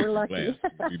Yeah, to we're Broken lucky.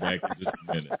 Glass. We'll be back in just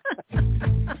a minute.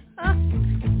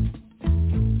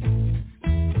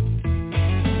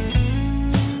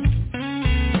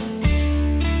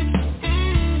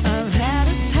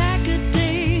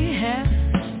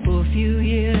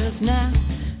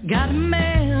 Got a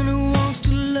man who wants to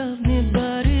love me,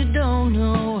 but he don't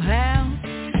know how.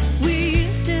 We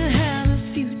used to have a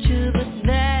future, but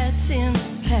that's in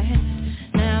the past.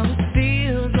 Now it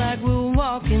feels like we're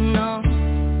walking on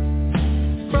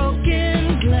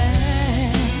broken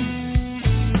glass.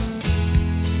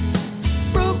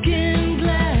 Broken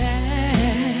glass.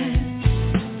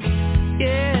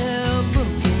 Yeah,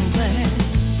 broken glass.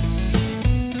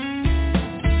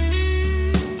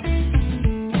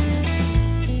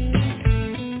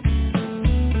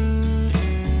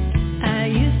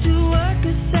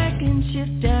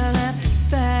 Shift down at the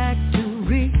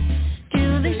factory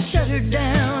till they shut her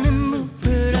down and move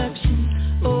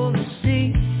production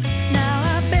overseas.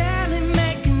 Now I barely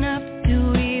make enough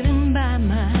to even buy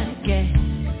my gas,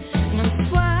 and I'm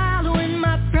swallowing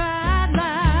my pride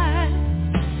like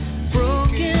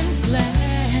broken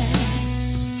glass.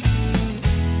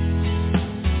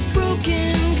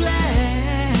 Broken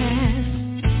glass.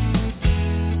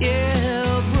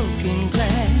 Yeah, broken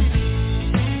glass.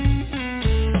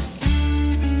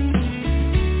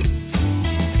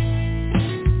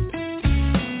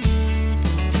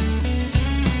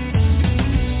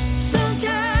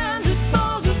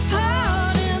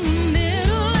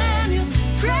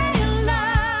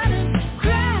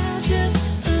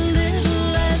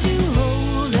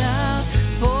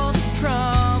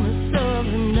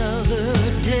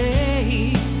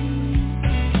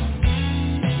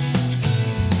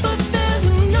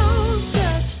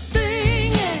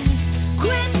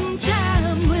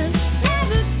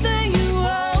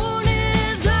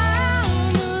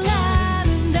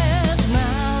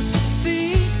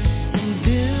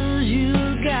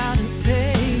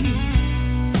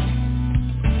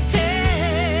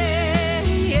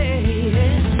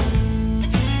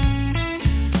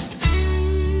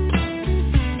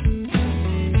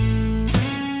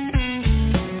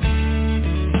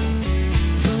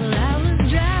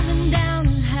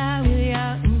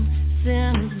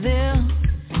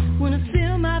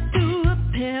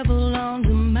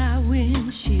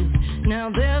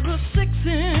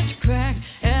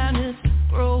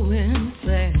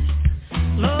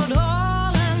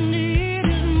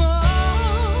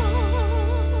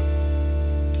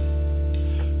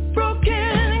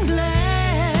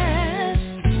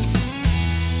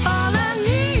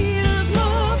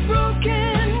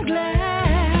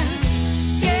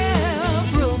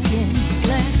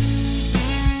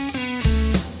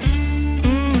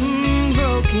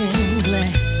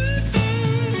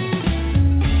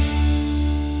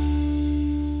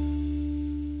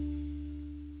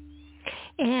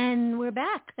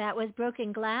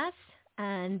 Broken Glass,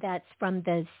 and that's from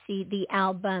the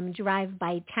album Drive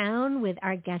By Town with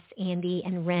our guests Andi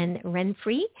and Ren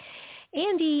Renfrees.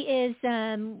 Andi is,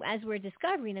 as we're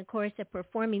discovering, of course, a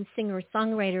performing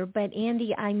singer-songwriter, but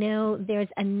Andi, I know there's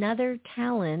another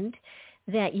talent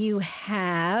that you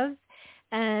have.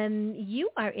 You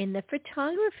are in the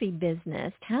photography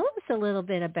business. Tell us a little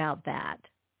bit about that.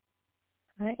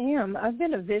 I am. I've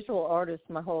been a visual artist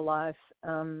my whole life.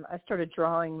 I started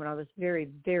drawing when I was very,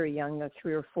 very young,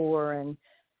 3 or 4, and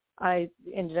I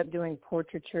ended up doing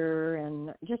portraiture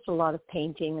and just a lot of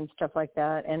painting and stuff like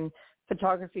that. And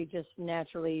photography just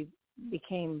naturally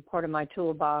became part of my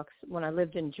toolbox. When I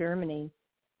lived in Germany,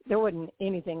 there wasn't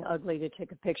anything ugly to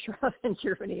take a picture of in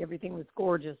Germany. Everything was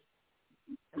gorgeous.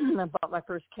 I bought my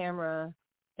first camera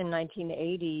in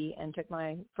 1980 and took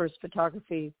my first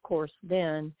photography course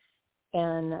then.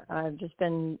 And I've just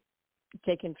been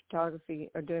taking photography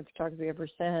or doing photography ever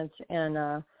since.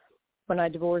 And when I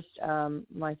divorced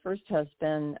my first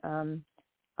husband,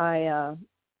 I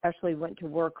actually went to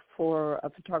work for a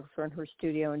photographer in her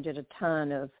studio and did a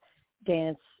ton of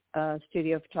dance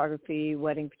studio photography,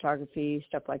 wedding photography,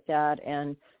 stuff like that.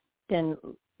 And then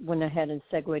went ahead and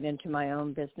segued into my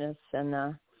own business. And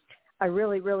I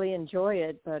really, really enjoy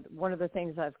it. But one of the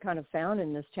things I've kind of found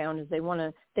in this town is they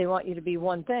want you to be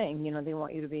one thing. You know, they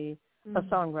want you to be a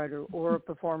songwriter or a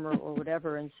performer or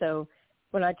whatever. And so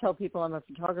when I tell people I'm a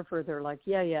photographer, they're like,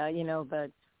 yeah, you know,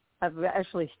 but I've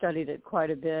actually studied it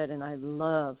quite a bit, and I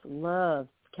love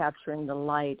capturing the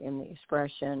light and the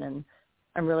expression. And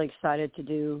I'm really excited to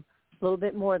do a little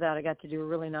bit more of that. I got to do a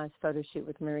really nice photo shoot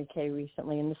with Mary Kay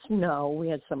recently in the snow. We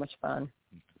had so much fun.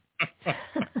 You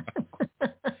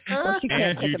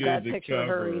can't take a bad picture of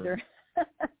her either.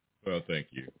 Well, thank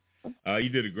you. You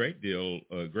did a great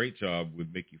job with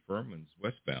Mickey Furman's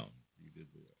Westbound. You did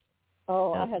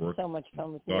I had so much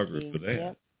fun with Mickey. For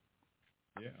that.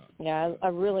 Yep. Yeah, I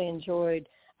really enjoy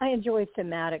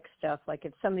thematic stuff. Like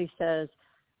if somebody says,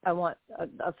 I want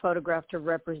a photograph to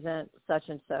represent such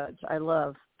and such, I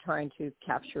love trying to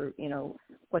capture, you know,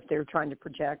 what they're trying to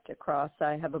project across.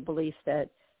 I have a belief that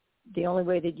the only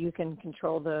way that you can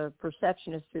control the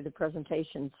perception is through the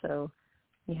presentation. So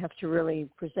you have to really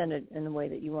present it in the way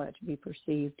that you want it to be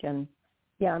perceived. And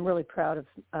yeah, I'm really proud of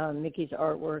Mickey's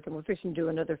artwork, and we're fixing to do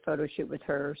another photo shoot with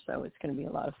her, so it's going to be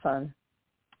a lot of fun.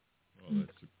 Well, that is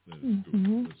cool.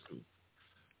 That's cool.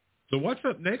 So what's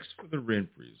up next for the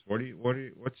Renfrees? What's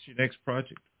your next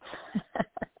project?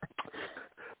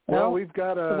 Well, we've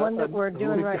got the one that we're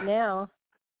doing right now.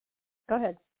 Go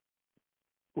ahead.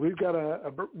 We've got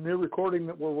a new recording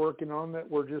that we're working on that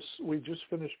we just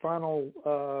finished final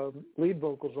lead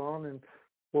vocals on, and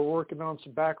we're working on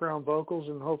some background vocals,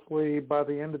 and hopefully by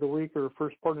the end of the week or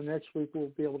first part of next week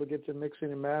we'll be able to get to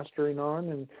mixing and mastering on,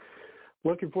 and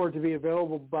looking for it to be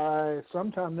available by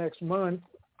sometime next month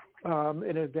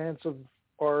in advance of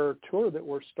our tour that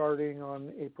we're starting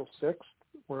on April 6th,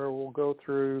 where we'll go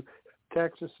through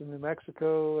Texas and New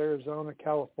Mexico, Arizona,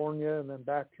 California, and then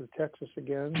back through Texas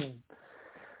again.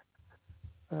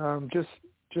 And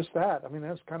just that. I mean,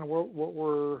 that's kind of what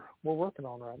we're working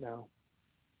on right now.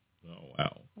 Oh,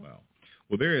 wow.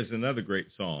 Well, there is another great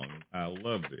song. I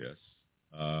love this.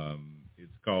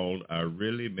 It's called I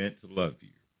Really Meant to Love You.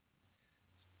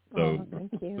 So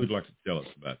thank you. Who'd like to tell us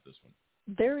about this one?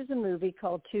 There is a movie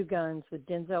called Two Guns with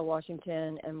Denzel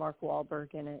Washington and Mark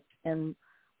Wahlberg in it. And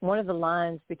one of the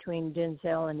lines between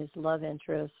Denzel and his love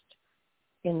interest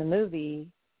in the movie,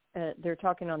 they're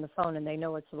talking on the phone and they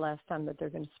know it's the last time that they're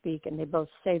going to speak, and they both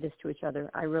say this to each other,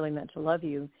 I really meant to love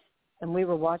you. And we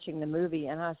were watching the movie,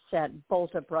 and I sat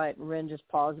bolt upright, and Ren just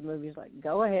paused the movie. He's like,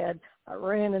 go ahead. I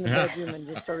ran in the bedroom and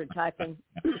just started typing.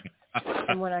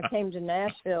 And when I came to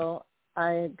Nashville,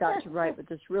 I got to write with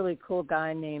this really cool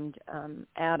guy named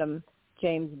Adam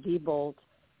James Diebold.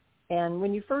 And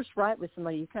when you first write with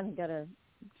somebody, you kind of got to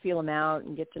feel them out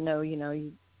and get to know,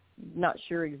 you're not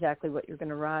sure exactly what you're going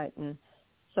to write. And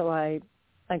so I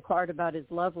inquired about his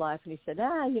love life, and he said,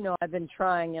 I've been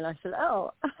trying. And I said, I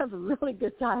have a really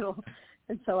good title.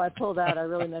 And so I pulled out I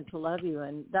Really Meant to Love You,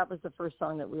 and that was the first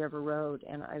song that we ever wrote.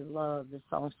 And I love this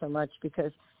song so much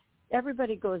because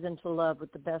everybody goes into love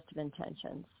with the best of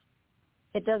intentions.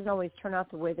 It doesn't always turn out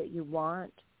the way that you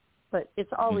want, but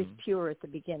it's always pure at the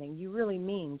beginning. You really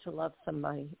mean to love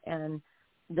somebody. And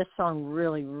this song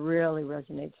really, really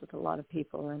resonates with a lot of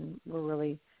people, and we're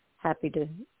really happy to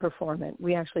perform it.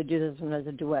 We actually do this one as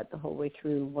a duet the whole way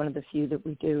through, one of the few that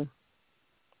we do.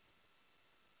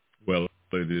 Well,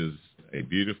 it is a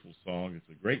beautiful song. It's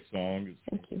a great song. It's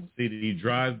Thank you. CD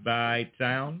Drive-By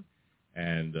Town,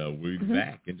 and we'll be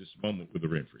back in just a moment with the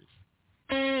Renfrees.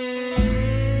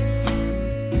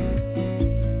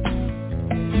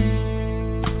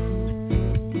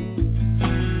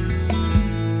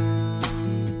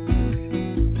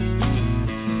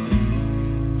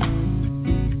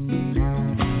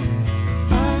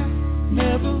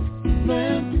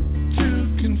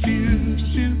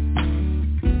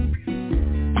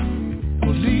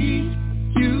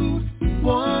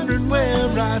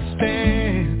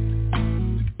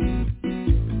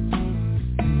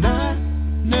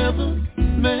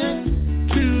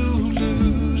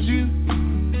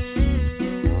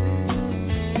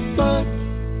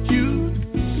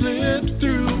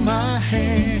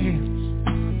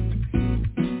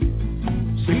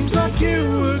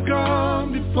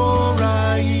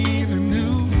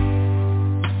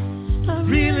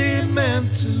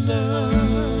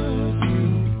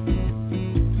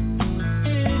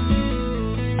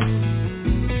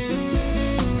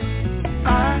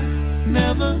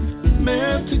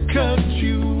 to cut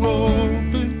you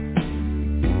open,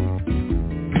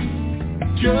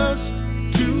 just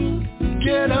to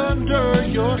get under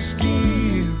your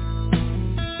skin.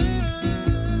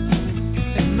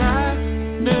 And I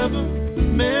never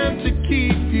meant to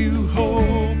keep you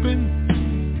hoping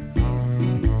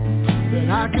that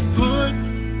I could put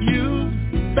you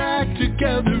back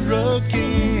together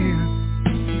again.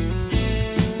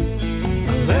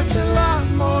 I left a lot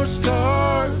more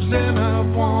scars than I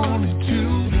wanted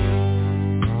to,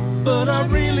 but I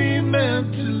really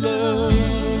meant to love you.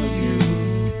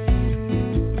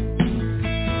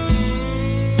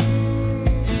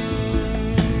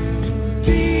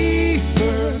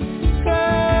 Deeper,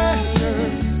 better,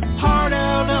 heart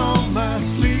out on my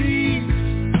sleeve,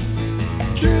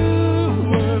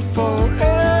 truer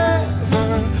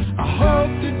forever. I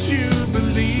hope that you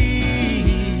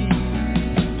believe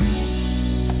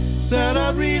that I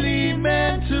really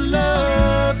meant to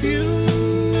love you.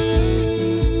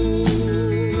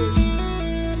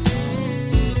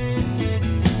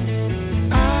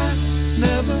 I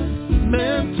never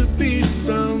meant to be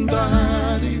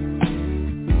somebody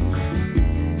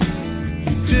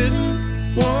you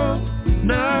didn't want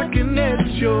knocking at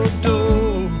your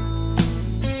door.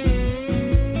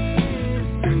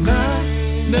 And I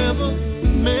never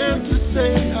meant to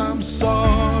say I'm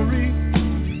sorry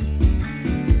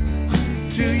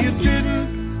till you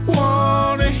didn't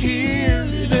want to hear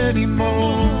it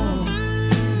anymore.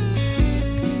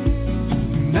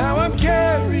 Now I'm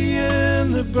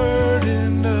carrying the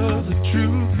burden of the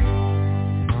truth.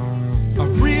 I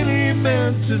really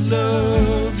meant to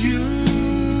love you.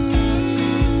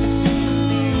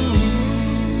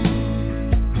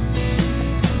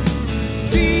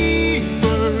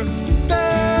 Deeper,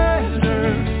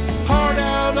 better, heart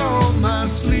out on my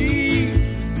sleeve,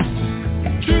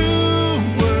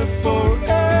 truer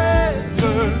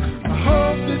forever. I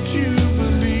hope that you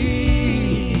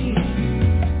believe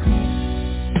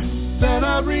that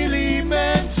I really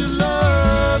meant to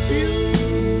love you.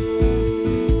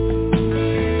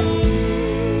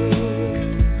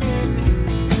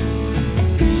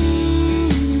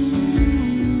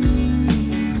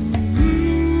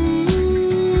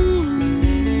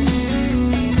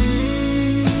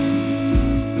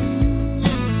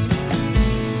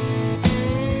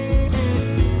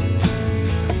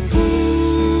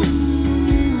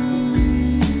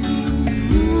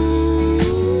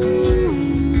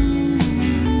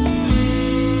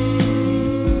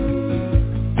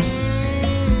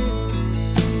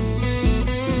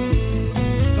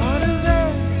 Thought of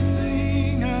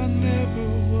everything I never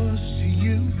was to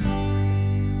you.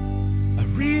 I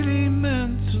really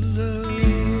meant to love you.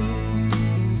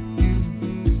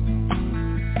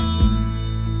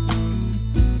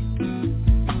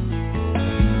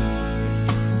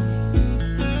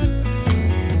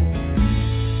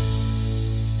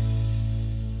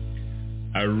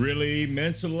 I really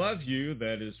meant to love you.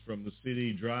 That is from the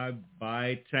CD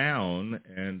Drive-By Town.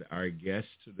 And our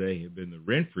guests today have been the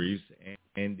Renfrees,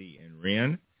 Andi and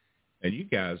Ren. And you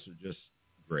guys are just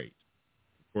great.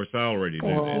 Of course, I already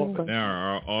knew that, but now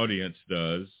our audience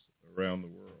does around the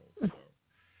world.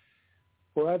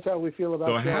 Well, that's how we feel So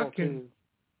about how y'all, can...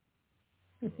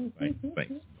 too. Thanks so much.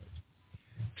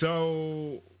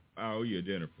 So I owe you a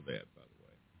dinner for that, by the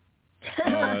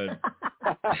way.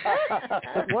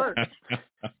 It worked.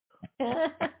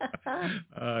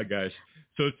 Gosh.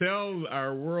 So tell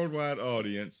our worldwide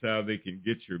audience how they can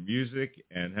get your music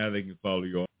and how they can follow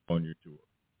you on your tour.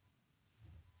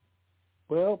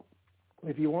 Well,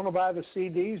 if you want to buy the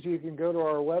CDs, you can go to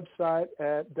our website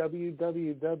at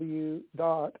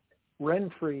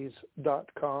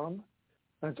www.renfrees.com.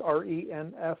 That's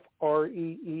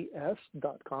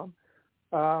RENFREES.com.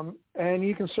 And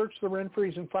you can search the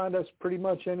Renfrees and find us pretty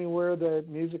much anywhere that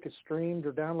music is streamed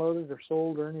or downloaded or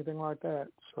sold or anything like that.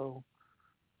 So,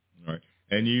 all right.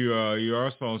 And you're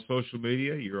also on social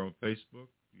media. You're on Facebook.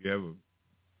 You have a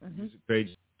music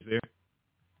page there.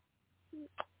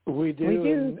 We do. We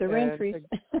do, the Renfrees.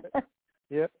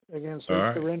 Yep. Again,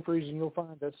 search the Renfrees and you'll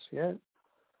find us. Yeah.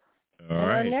 All and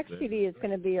right. our next CD is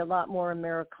going to be a lot more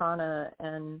Americana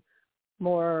and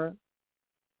more,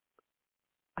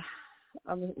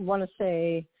 I want to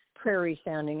say prairie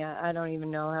sounding. I don't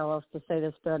even know how else to say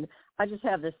this, but I just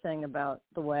have this thing about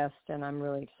the West, and I'm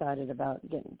really excited about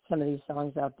getting some of these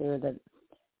songs out there that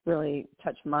really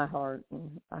touch my heart,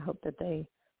 and I hope that the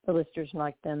listeners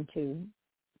like them too.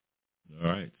 All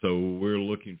right. So we're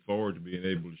looking forward to being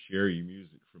able to share your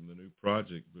music from the new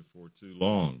project before too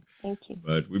long. Thank you.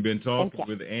 But we've been talking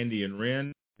with Andi and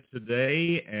Ren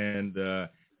today, and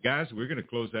guys, we're going to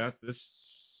close out this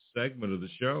segment of the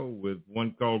show with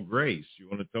one called Grace. You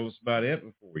want to tell us about it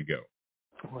before we go?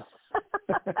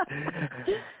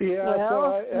 Yeah.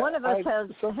 Well, so one of us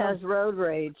has road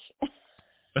rage.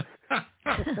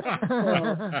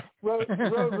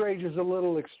 Road rage is a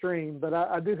little extreme, but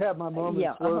I do have my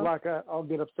moments where like I'll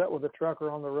get upset with a trucker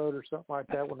on the road or something like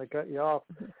that when they cut you off.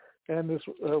 And this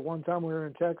one time we were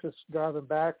in Texas driving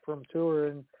back from tour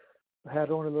and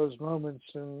had one of those moments,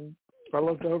 and I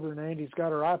looked over and Andi's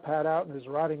got her iPad out and is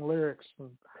writing lyrics.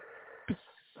 And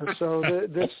so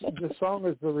this song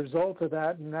is the result of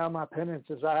that, and now my penance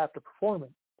is I have to perform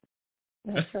it.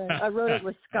 That's right. I wrote it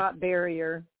with Scott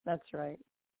Barrier. That's right.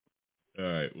 All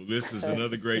right. Well, this is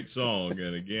another great song.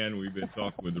 And again, we've been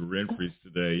talking with the Renfrees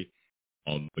today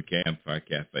on the Campfire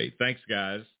Cafe. Thanks,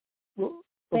 guys. Well,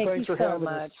 Thank thanks you for so having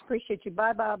much. us. Appreciate you.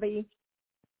 Bye, Bobbi.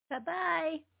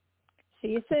 Bye-bye. See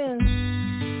you soon.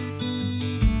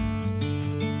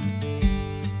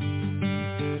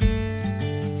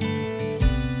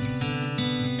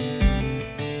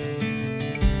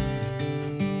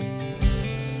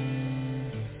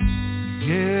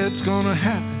 Yeah, it's gonna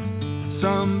happen.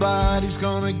 Somebody's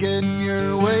gonna get in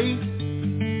your way.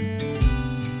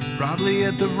 Probably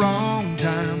at the wrong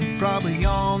time, probably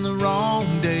on the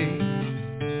wrong day.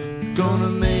 Gonna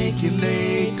make you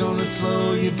late, gonna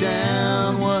slow you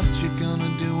down. What you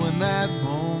gonna do when that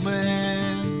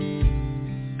moment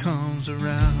comes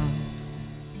around?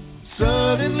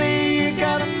 Suddenly you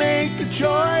gotta make the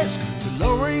choice to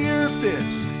lower your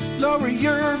fist, lower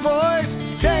your voice.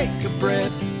 Take a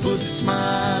breath, put a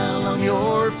smile on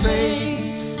your face.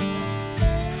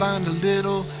 Find a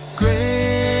little grace.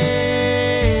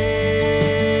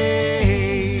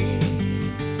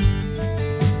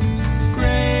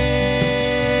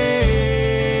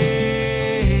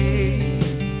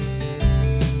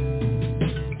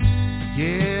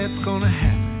 Yeah, it's gonna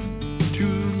happen.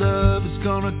 True love is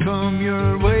gonna come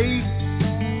your way.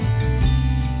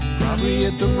 Probably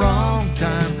at the wrong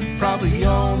time, probably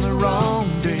on the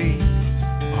wrong day.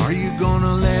 Are you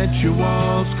gonna let your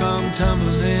walls come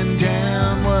tumbling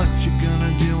down? What you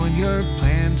gonna do when your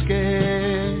plans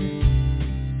get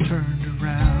turned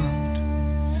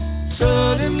around?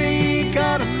 Suddenly you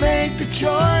gotta make the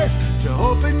choice to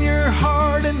open your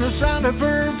heart and the sound of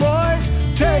her voice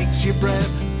takes your breath,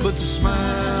 puts a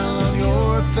smile on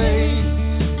your face,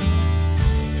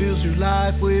 fills your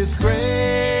life with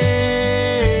grace.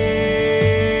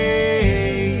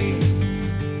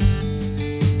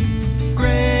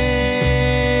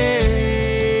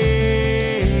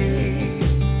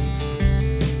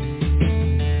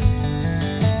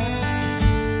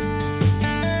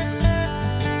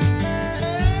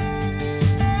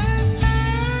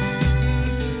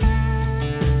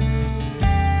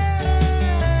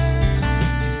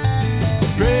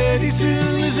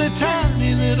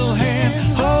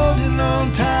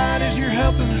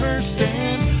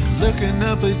 Looking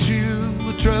up at you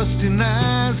with trusting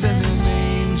eyes and an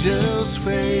angel's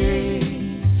face.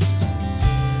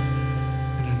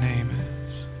 And her name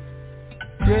is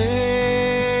Grace.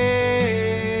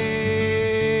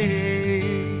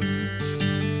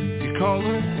 You call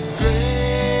her Grace.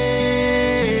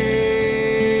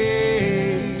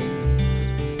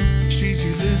 She's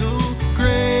your little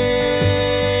Grace.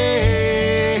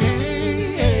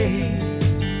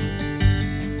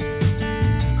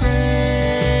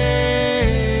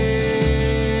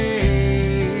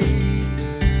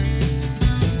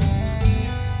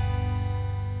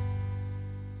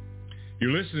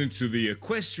 Listening to the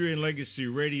Equestrian Legacy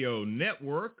Radio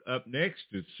Network. Up next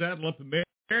is Saddle Up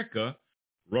America,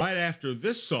 right after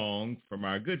this song from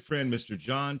our good friend Mr.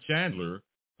 John Chandler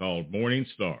called Morning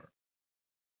Star.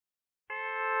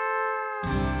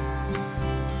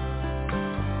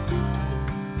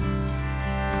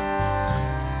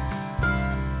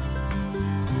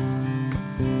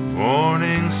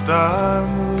 Morning star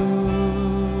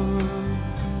moon,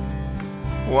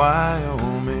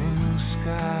 Wyoming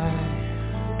sky,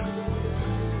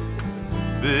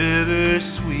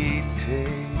 bittersweet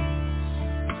taste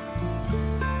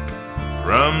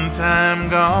from time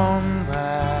gone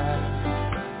by,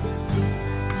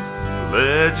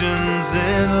 legends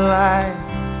in life,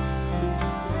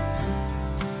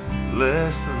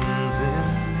 lessons in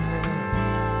death,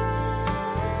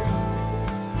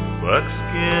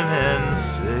 buckskin and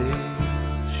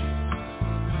sage,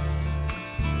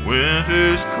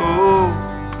 winter's cold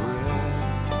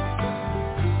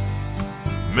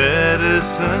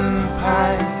medicine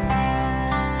pipe,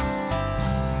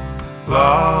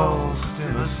 lost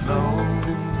in the snow,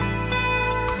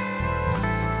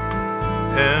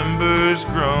 embers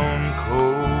grown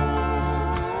cold,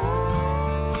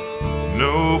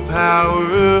 no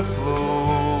power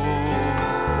flow,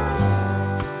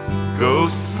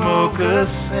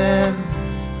 ascend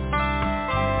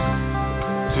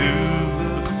to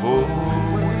the four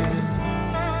winds.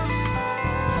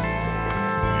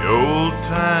 The old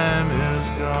time is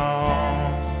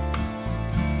gone,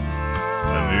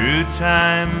 a new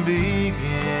time begins.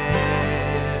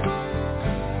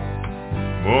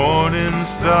 Morning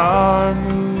star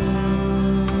moon,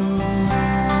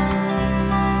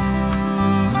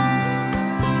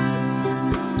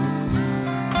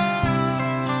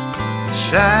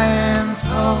 shines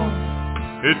home,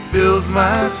 it fills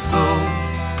my soul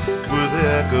with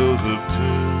echoes of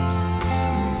tunes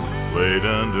played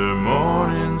under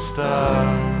morning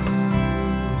stars.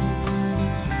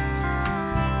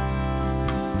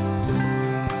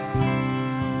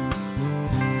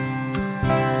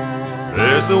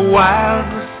 There's a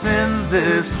wildness in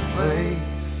this place.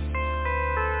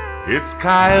 It's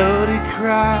coyote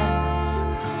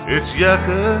cries, it's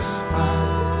yucca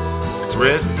spies, it's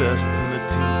red dust in the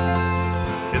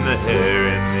teeth, in the hair,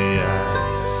 in the eyes.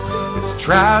 It's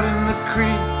trout in the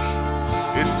creek,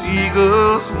 it's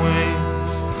eagle's wings,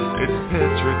 it's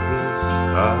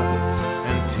petroglyphs, cotton,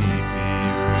 and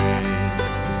teepee rings.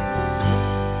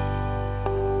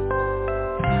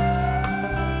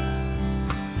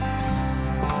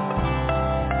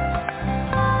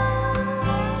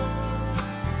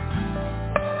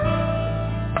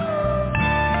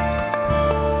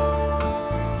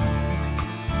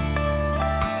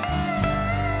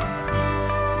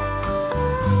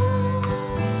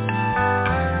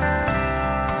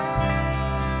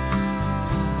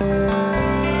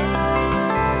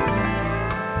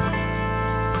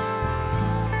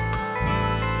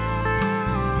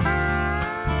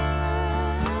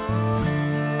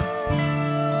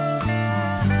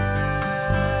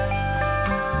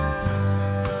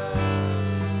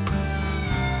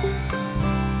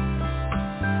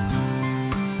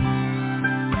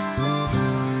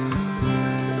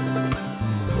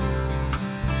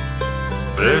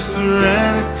 There's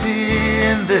serenity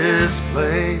in this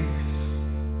place.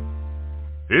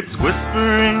 It's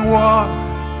whispering water,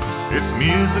 it's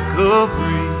musical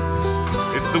breeze,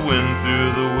 it's the wind through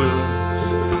the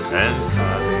willows and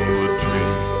cottonwood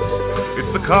trees.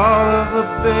 It's the call of the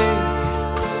bay,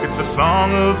 it's the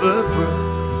song of the brook,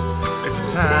 it's a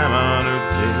time-honored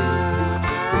tale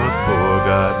from a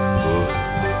forgotten book.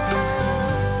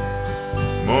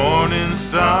 Morning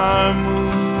star moon,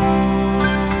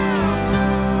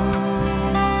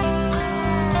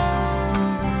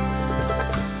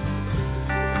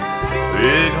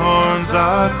 bighorns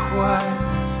are quiet,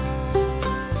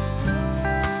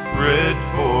 Red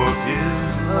Fork is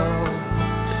low,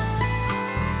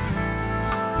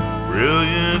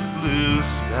 brilliant blue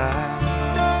sky,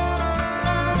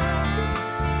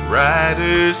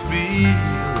 riders below,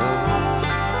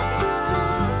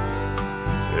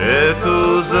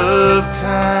 echoes of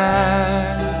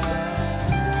time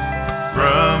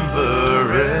from the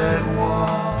red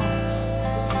wall,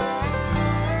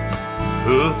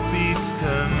 hoofbeats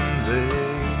convey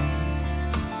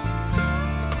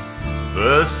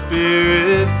the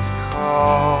spirit's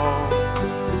call.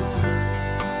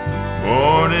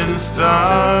 Morning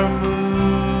star moon,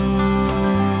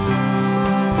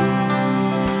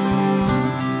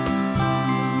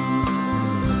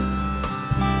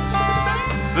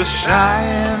 the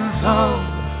Cheyenne's home,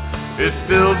 it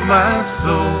fills my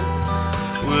soul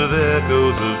with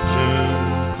echoes of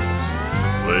tunes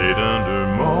played under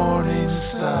morning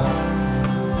stars.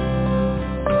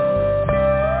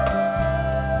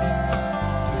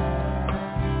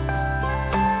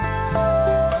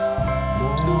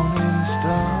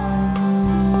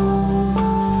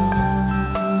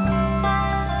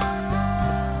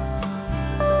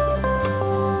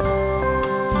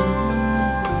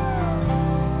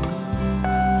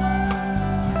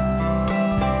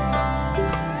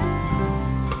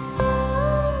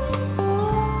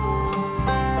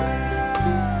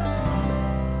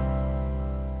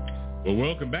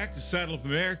 Welcome back to Saddle of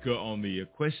America on the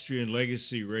Equestrian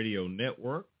Legacy Radio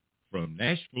Network from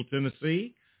Nashville,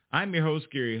 Tennessee. I'm your host,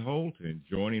 Gary Holt, and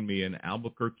joining me in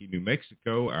Albuquerque, New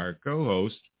Mexico, our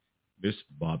co-host, Miss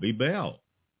Bobbi Bell.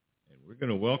 And we're going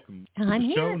to welcome to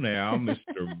the show now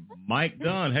Mr. Mike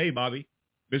Dunne. Hey, Bobbi.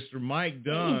 Mr. Mike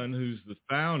Dunne, who's the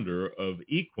founder of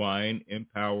Equine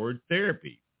Empowered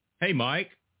Therapy. Hey,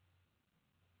 Mike.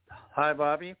 Hi,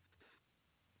 Bobbi.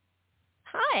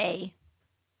 Hi.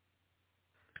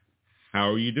 How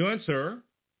are you doing, sir?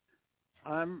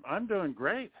 I'm doing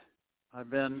great. I've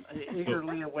been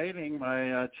eagerly awaiting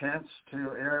my chance to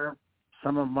air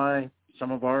some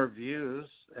of our views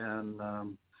and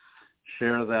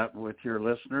share that with your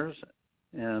listeners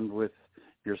and with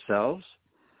yourselves.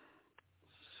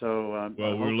 So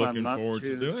well, we're looking forward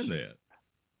to doing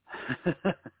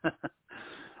that.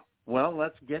 Well,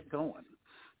 let's get going.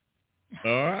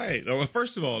 All right. Well,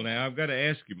 first of all, now I've got to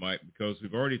ask you, Mike, because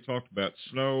we've already talked about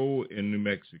snow in New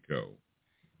Mexico,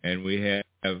 and we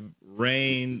have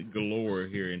rain galore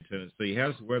here in Tennessee.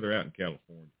 How's the weather out in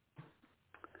California?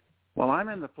 Well, I'm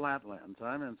in the flatlands.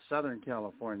 I'm in Southern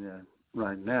California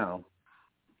right now,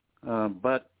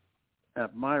 but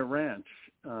at my ranch,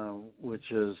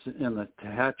 which is in the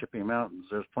Tehachapi Mountains,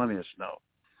 there's plenty of snow.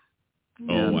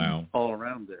 Oh, wow. All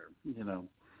around there, you know.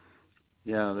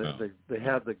 Yeah, they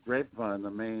have the Grapevine, the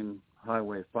main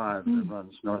Highway 5 that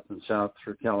runs north and south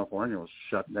through California, was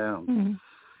shut down.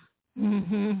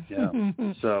 Yeah.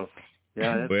 So,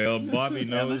 yeah. Well, Bobbi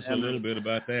knows a little bit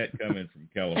about that coming from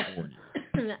California.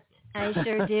 I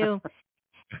sure do.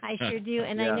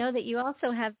 And Yeah. I know that you also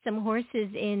have some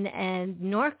horses in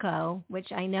Norco,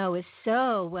 which I know is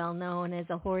so well known as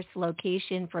a horse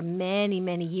location for many,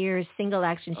 many years. Single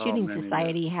Action Shooting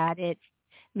Society had its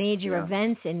major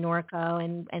events in Norco,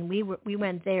 and we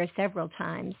went there several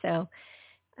times. So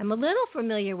I'm a little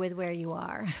familiar with where you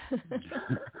are.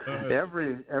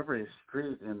 Every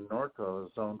street in Norco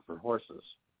is zoned for horses.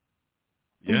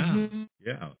 Yeah,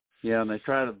 yeah. Yeah, and they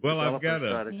try to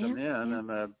try to come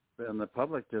in, and the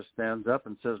public just stands up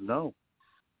and says no.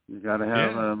 You got to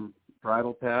have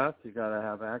bridle path, you got to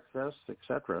have access,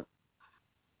 etc.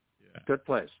 Yeah. Good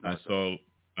place. Norco.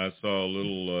 I saw a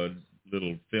little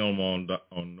film on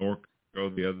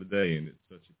Norco the other day, and it's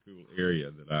such a cool area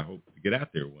that I hope to get out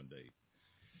there one day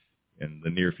in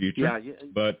the near future. Yeah,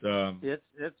 but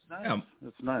it's nice. Yeah.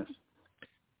 It's nice.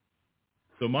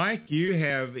 So, Mike, you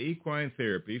have equine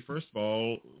therapy. First of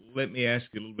all, let me ask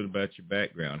you a little bit about your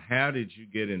background. How did you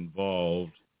get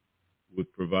involved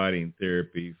with providing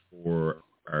therapy for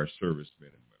our servicemen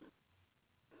and women?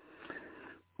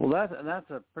 Well,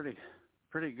 that's a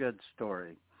pretty good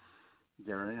story,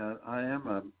 Gary. I am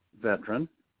a veteran,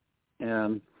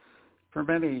 and for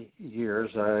many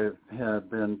years I had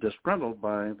been disgruntled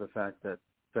by the fact that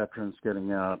veterans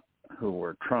getting out who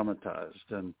were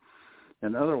traumatized and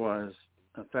otherwise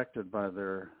affected by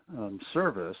their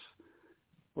service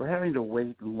were having to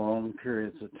wait long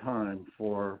periods of time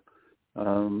for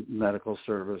medical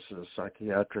services,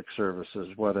 psychiatric services,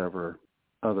 whatever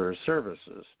other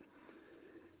services.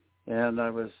 And I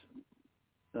was,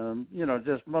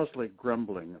 just mostly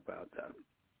grumbling about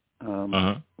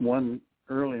that. One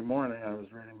early morning I was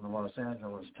reading the Los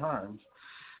Angeles Times.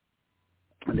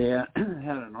 They had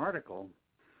an article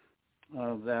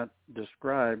that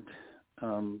described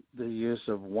the use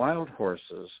of wild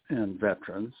horses in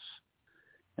veterans,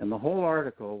 and the whole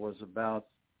article was about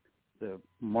the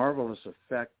marvelous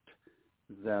effect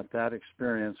that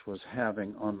experience was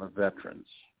having on the veterans.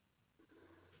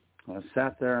 I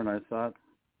sat there and I thought,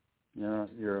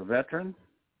 you're a veteran,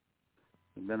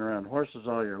 you've been around horses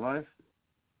all your life,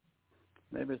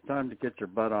 maybe it's time to get your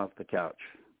butt off the couch,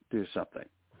 do something.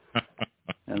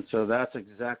 And so that's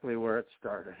exactly where it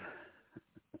started.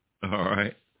 All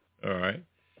right.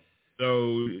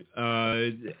 So, how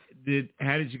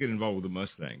did you get involved with the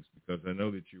Mustangs? Because I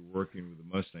know that you're working with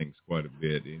the Mustangs quite a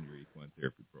bit in your equine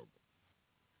therapy program.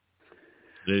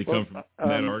 Did it come from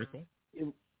that article?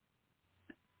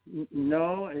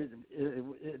 No,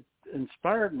 it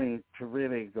inspired me to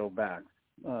really go back.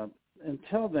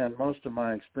 Until then, most of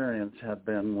my experience had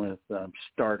been with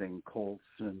starting colts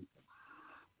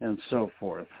and so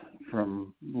forth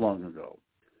from long ago.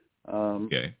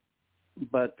 Okay.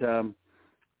 But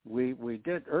we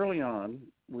did early on.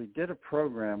 We did a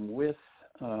program with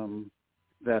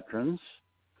veterans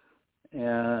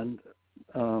and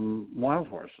wild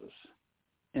horses,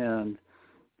 and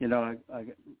I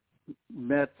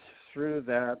met through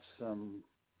that some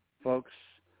folks,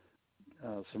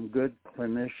 some good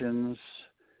clinicians,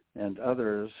 and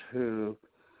others who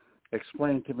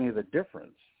explained to me the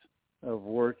difference of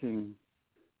working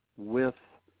with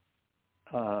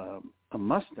a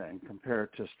Mustang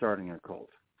compared to starting a colt.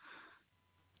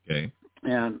 Okay.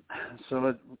 And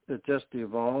so it just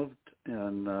evolved,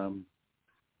 and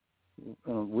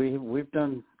we've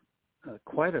done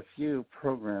quite a few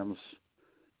programs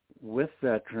with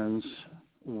veterans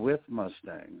with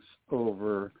Mustangs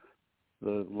over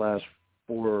the last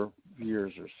 4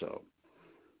 years or so.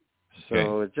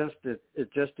 So it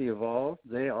just evolved.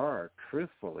 They are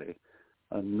truthfully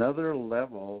another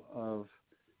level of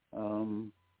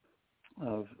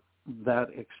that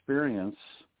experience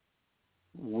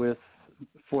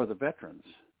for the veterans.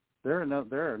 They're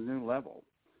a new level,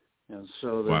 and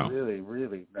so they've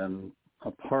really been a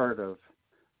part of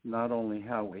not only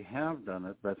how we have done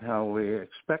it, but how we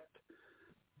expect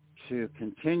to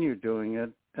continue doing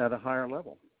it at a higher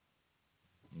level.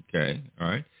 Okay, all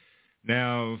right.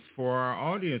 Now, for our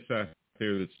audience out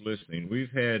there that's listening,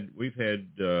 we've had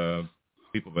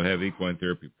people that have equine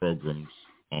therapy programs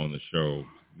on the show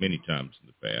many times in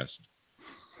the past.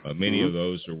 Many of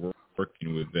those are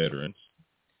working with veterans.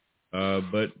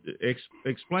 But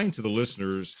explain to the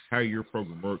listeners how your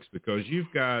program works, because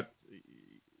you've got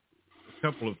a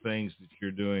couple of things that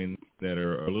you're doing that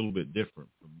are a little bit different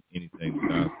from anything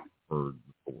that I've heard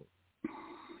before.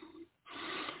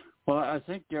 Well, I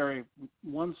think, Gary,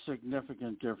 one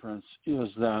significant difference is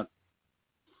that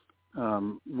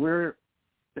we're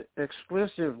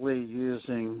exclusively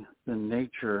using the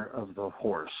nature of the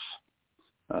horse,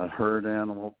 herd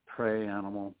animal, prey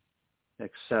animal,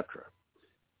 etc.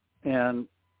 And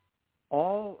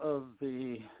all of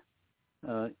the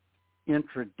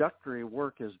introductory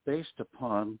work is based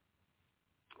upon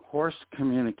horse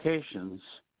communications,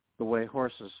 the way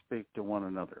horses speak to one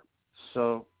another.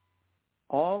 So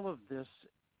all of this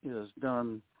is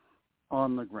done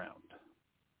on the ground.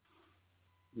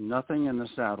 Nothing in the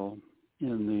saddle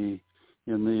in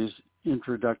these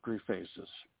introductory phases.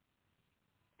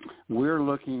 We're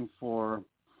looking for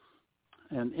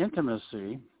an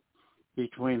intimacy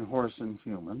between horse and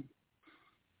human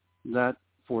that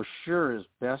for sure is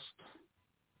best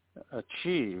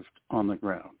achieved on the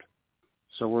ground.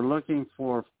 So we're looking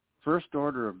for, first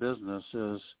order of business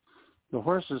is the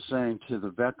horse is saying to the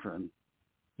veteran,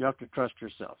 you have to trust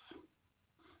yourself.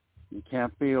 You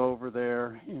can't be over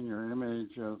there in your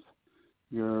image of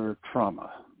your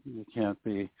trauma. You can't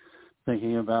be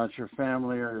thinking about your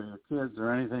family or your kids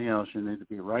or anything else. You need to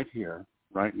be right here,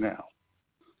 right now.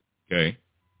 Okay.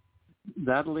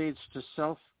 That leads to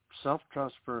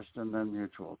self-trust first and then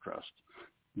mutual trust.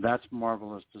 That's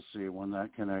marvelous to see when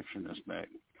that connection is made.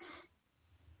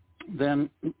 Then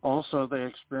also they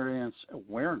experience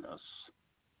awareness,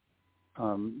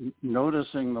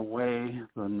 noticing the way,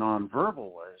 the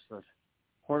nonverbal ways that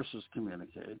horses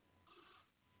communicate,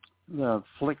 the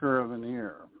flicker of an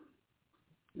ear,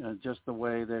 just the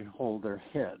way they hold their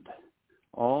head.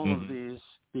 All of these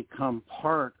become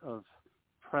part of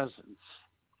presence.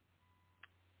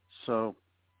 So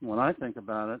when I think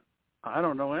about it, I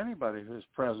don't know anybody who's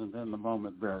present in the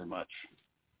moment very much.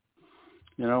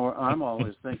 You know, I'm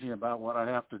always thinking about what I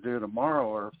have to do tomorrow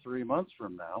or 3 months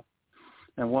from now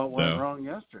and what went wrong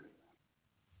yesterday.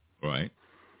 Right.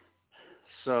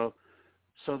 So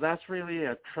that's really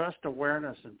a trust,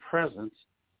 awareness, and presence.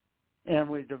 And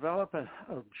we develop a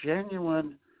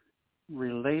genuine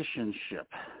relationship.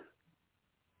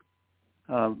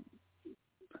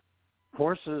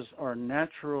 Horses are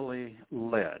naturally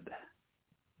led.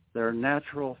 They're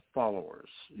natural followers.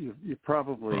 You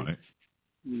probably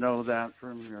know that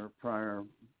from your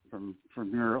from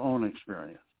your own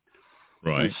experience.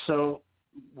 Right. And so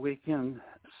we can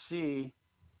see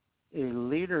a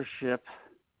leadership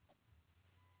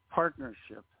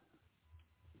partnership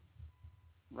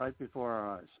right before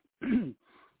our eyes.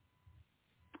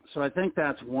 So I think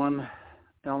that's one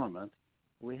element.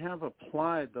 We have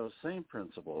applied those same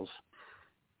principles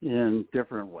in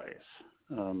different ways.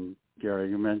 Gary,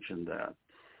 you mentioned that.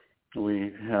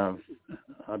 We have,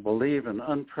 I believe, an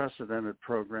unprecedented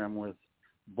program with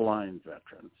blind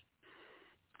veterans.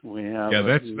 We have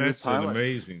that's an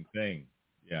amazing thing.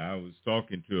 Yeah, I was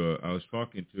talking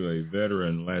to a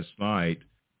veteran last night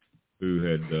who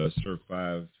had served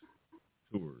 5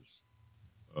 tours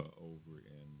over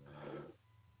in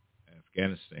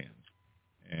Afghanistan,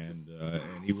 and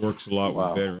he works a lot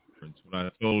with veterans. When I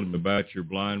told him about your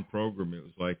blind program, it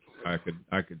was like I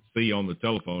could see on the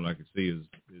telephone. I could see his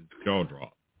jaw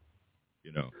drop.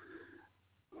 You know.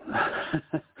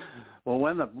 Well,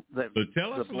 when the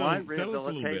tell us blind a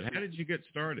little bit. How did you get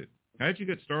started? How did you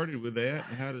get started with that?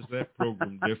 And how does that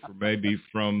program differ maybe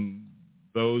from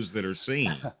those that are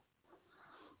seen?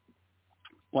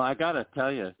 Well, I got to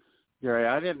tell you, Gary,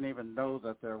 I didn't even know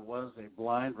that there was a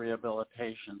blind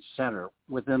rehabilitation center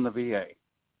within the VA.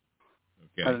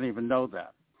 Okay. I didn't even know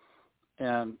that.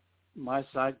 And my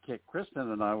sidekick,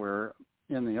 Kristen, and I were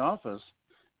in the office,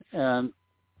 and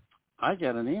I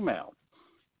get an email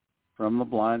from the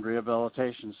Blind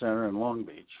Rehabilitation Center in Long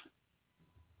Beach.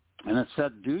 And it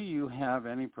said, do you have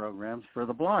any programs for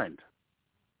the blind?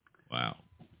 Wow.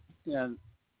 And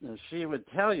she would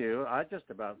tell you, I just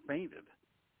about fainted.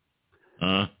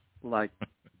 Like,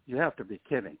 you have to be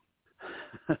kidding.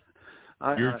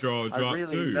 Your jaw dropped I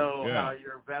really too. know how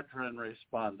your veteran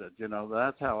responded. You know,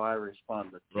 that's how I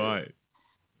responded too. Right.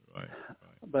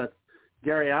 But,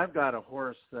 Gary, I've got a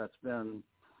horse that's been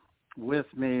with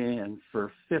me and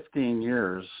for 15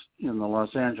 years in the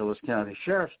Los Angeles County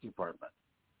Sheriff's Department.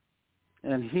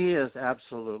 And he is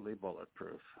absolutely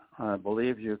bulletproof. I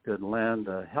believe you could land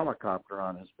a helicopter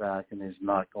on his back and he's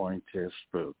not going to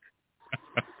spook.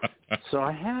 So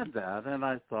I had that, and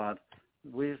I thought,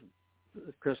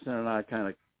 Kristen and I kind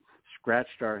of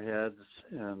scratched our heads,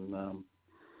 and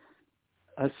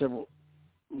I said,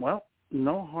 well,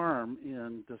 no harm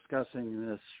in discussing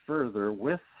this further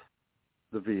with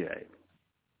the VA.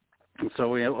 And so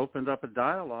we opened up a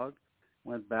dialogue,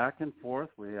 went back and forth.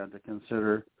 We had to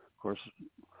consider, of course,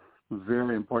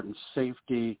 very important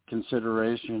safety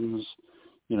considerations.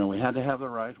 You know, we had to have the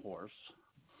right horse.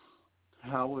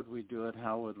 How would we do it?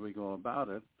 How would we go about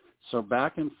it? So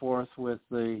back and forth with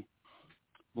the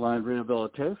Blind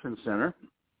Rehabilitation Center,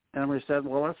 and we said,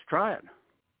 well, let's try it.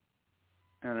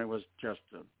 And it was just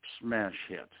a smash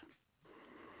hit.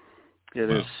 It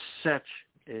is such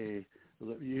a,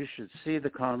 you should see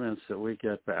the comments that we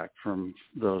get back from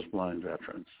those blind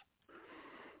veterans.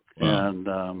 Wow. And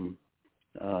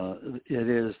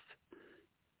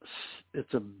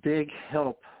it's a big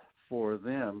help for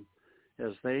them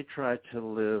as they try to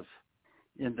live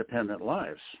independent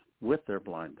lives with their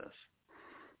blindness.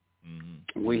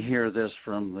 Mm-hmm. We hear this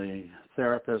from the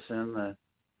therapists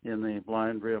in the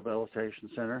Blind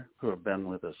Rehabilitation Center who have been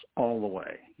with us all the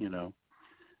way. You know,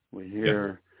 we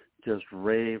hear just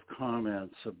rave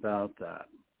comments about that.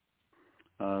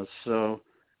 So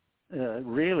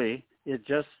really, it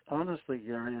just, honestly,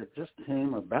 Gary, it just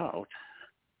came about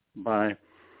by,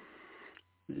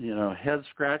 you know, head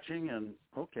scratching and,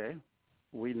 okay,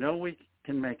 we know we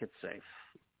can make it safe,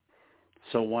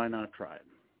 so why not try it?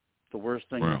 The worst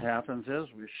thing that happens is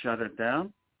we shut it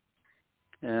down,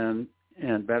 and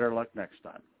better luck next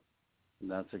time. And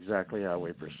that's exactly how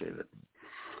we proceeded.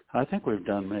 I think we've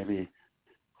done maybe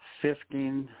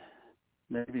 15,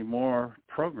 maybe more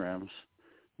programs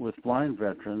with blind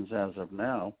veterans as of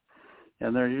now,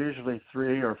 and there are usually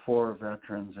 3 or 4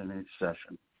 veterans in each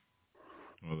session.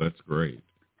 Well, that's great.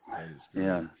 That is great.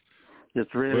 Yeah.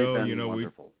 It's really been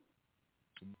wonderful.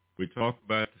 We talked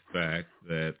about the fact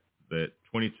that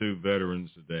 22 veterans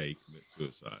a day commit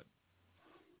suicide.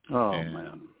 Oh,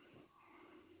 man.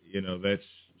 You know, that's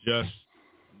just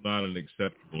not an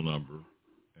acceptable number.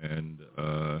 And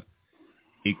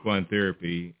equine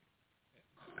therapy,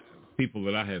 people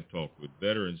that I have talked with,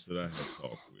 veterans that I have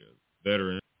talked with,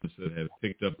 veterans that have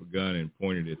picked up a gun and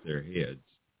pointed at their heads,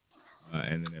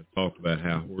 and then have talked about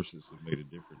how horses have made a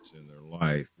difference in their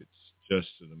life. It's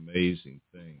just an amazing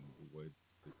thing, the way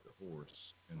that the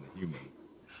horse and the human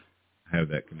have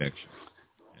that connection.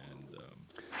 And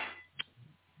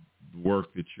the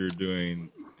work that you're doing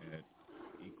at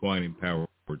Equine Empowered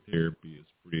Therapy is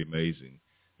pretty amazing.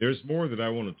 There's more that I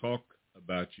want to talk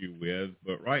about you with,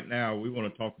 but right now we want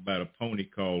to talk about a pony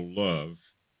called Love.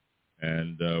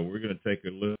 And we're going to take a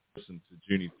listen to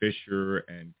Junie Fisher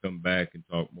and come back and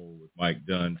talk more with Mike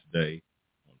Dunne today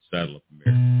on Saddle Up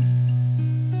America.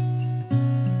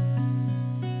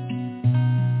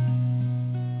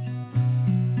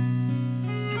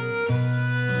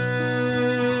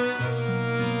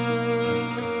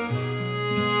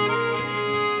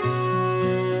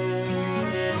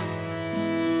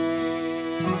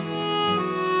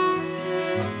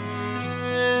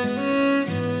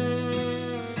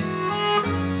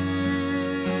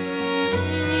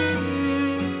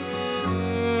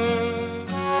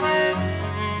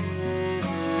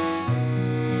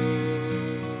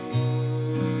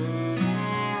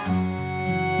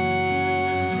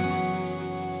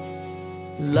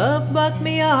 Love bucked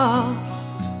me off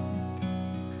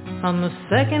on the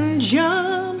second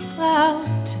jump out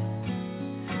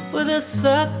with a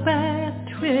suck back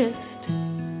twist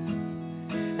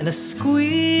and a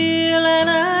squeal and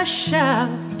a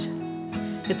shout.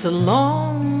 It's a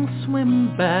long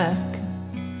swim back,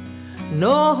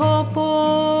 no hope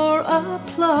or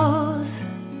applause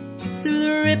through the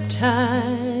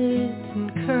riptides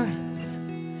and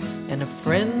currents and a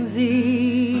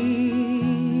frenzy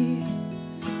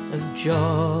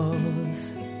jaws.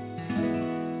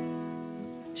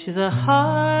 She's a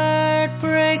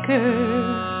heartbreaker,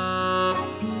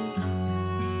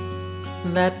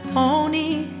 that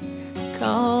pony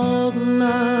called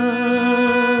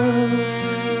love.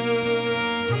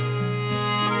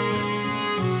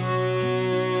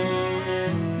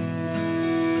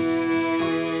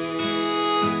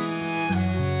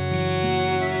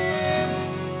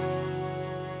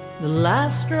 The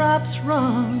last drop's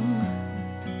rung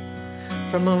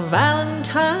from a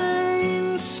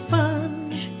Valentine sponge.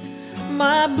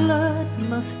 My blood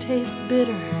must taste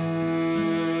bitter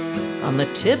on the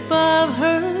tip of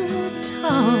her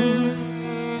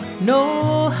tongue.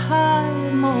 No high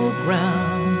mow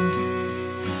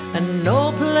ground and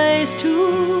no place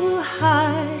to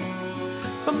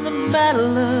hide from the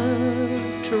battle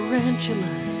of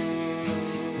tarantulas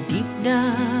deep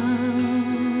down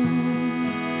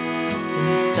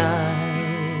inside.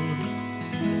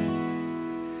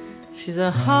 She's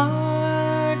a heartbreaker,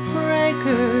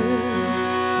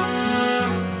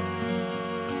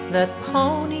 that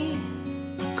pony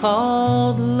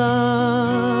called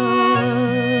love.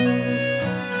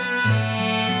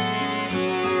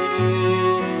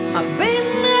 I've been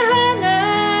behind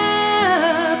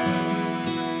up,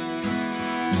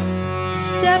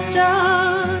 stepped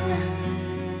on,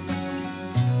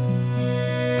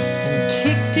 and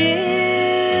kicked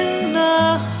in the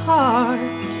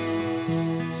heart.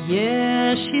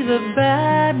 Yeah, she's a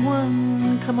bad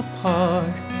one, come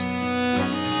apart.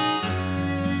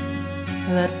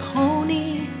 That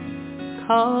pony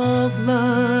called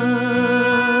love.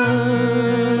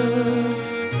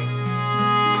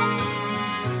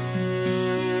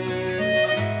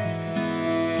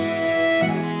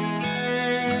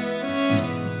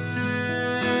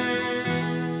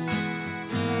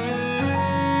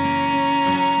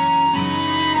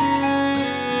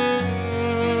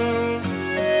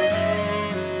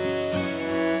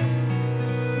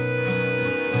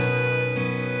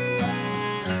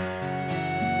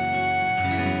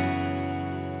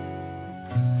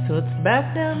 So it's back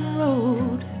down the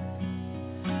road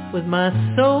with my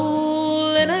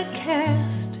soul in a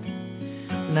cast,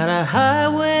 not a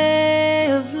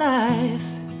highway of life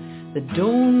that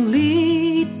don't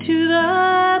lead to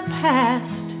the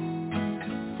past.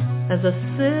 As I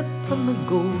sip from the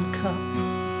gold cup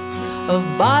of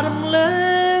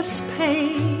bottomless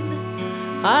pain,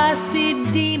 I see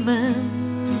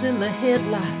demons in the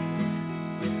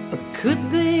headlights, but could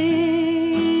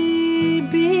they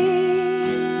be?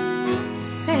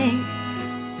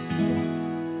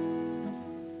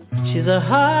 She's a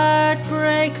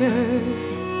heartbreaker,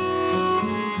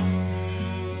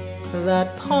 that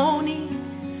pony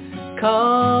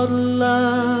called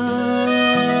love.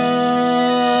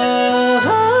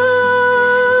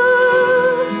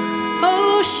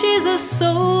 Oh, she's a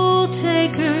soul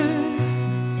taker,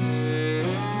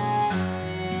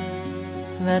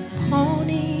 that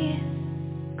pony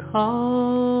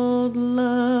called love.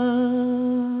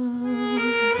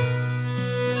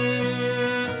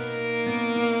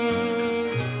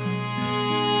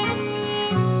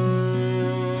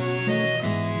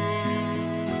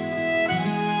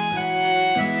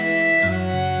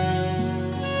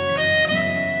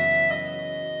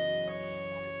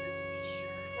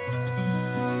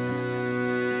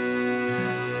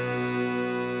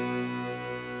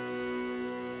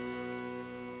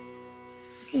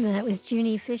 That was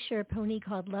Junie Fisher, Pony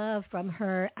Called Love, from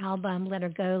her album Let Her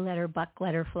Go, Let Her Buck,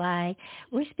 Let Her Fly.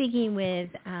 We're speaking with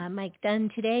Mike Dunne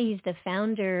today. He's the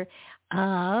founder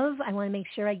of, I want to make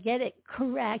sure I get it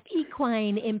correct,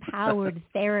 Equine Empowered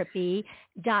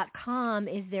Therapy.com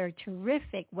is their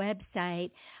terrific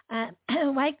website.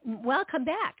 Mike, welcome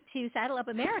back to Saddle Up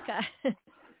America.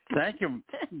 Thank you,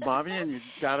 Bobbi, and you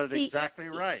got it exactly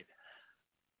right.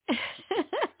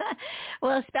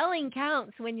 Well, spelling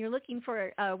counts when you're looking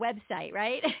for a website,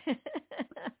 right?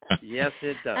 Yes,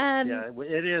 it does. Yeah,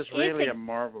 it is really a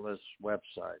marvelous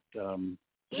website.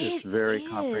 It's very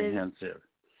comprehensive.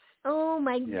 Oh,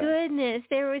 my goodness.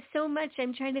 There was so much.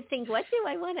 I'm trying to think, what do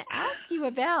I want to ask you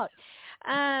about?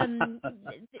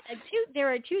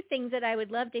 There are two things that I would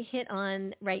love to hit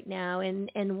on right now, and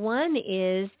one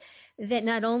is that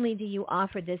not only do you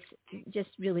offer this just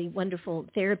really wonderful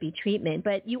therapy treatment,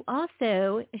 but you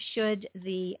also, should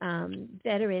the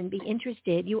veteran be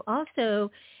interested, you also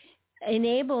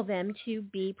enable them to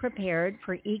be prepared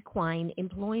for equine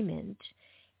employment.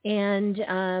 And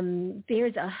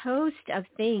there's a host of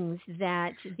things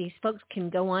that these folks can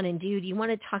go on and do. Do you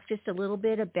want to talk just a little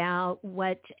bit about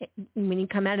what, when you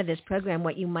come out of this program,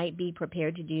 what you might be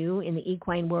prepared to do in the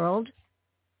equine world?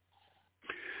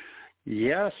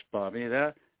 Yes,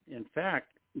 Bobbi. In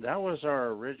fact, that was our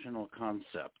original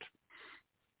concept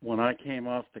when I came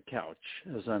off the couch,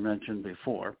 as I mentioned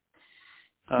before.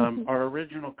 Our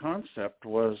original concept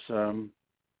was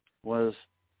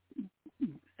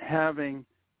having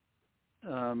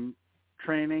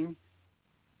training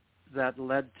that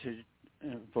led to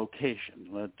vocation,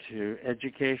 led to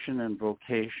education and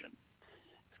vocation.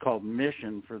 It's called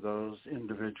Mission for those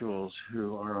individuals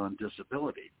who are on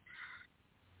disability.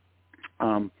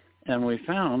 And we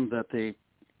found that the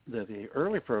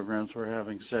early programs were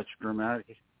having such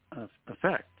dramatic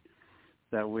effect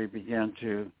that we began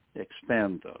to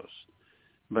expand those.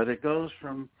 But it goes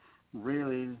from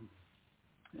really,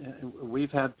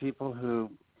 we've had people who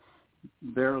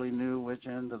barely knew which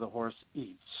end of the horse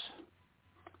eats.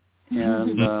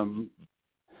 And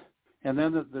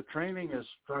then the training is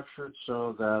structured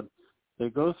so that they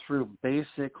go through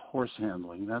basic horse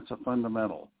handling. That's a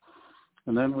fundamental.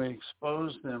 And then we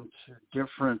expose them to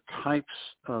different types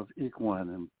of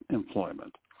equine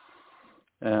employment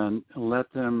and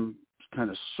let them kind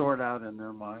of sort out in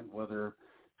their mind whether,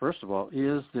 first of all,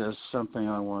 is this something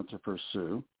I want to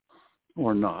pursue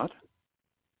or not?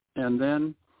 And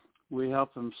then we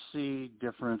help them see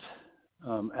different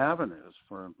avenues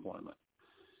for employment.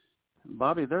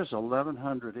 Bobbi, there's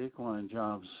 1,100 equine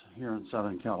jobs here in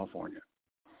Southern California.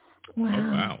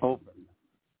 Wow. Open.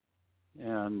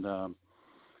 And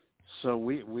so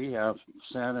we have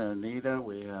Santa Anita,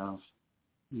 we have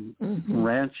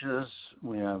ranches,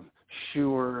 we have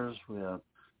shoers, we have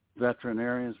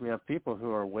veterinarians, we have people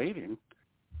who are waiting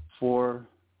for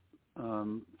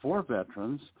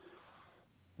veterans.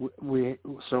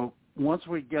 So once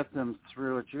we get them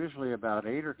through, it's usually about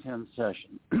 8 or 10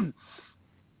 sessions.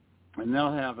 And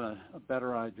they'll have a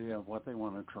better idea of what they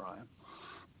want to try.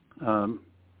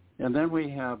 And then we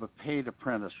have a paid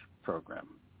apprentice program.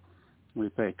 We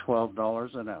pay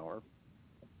 $12 an hour.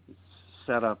 It's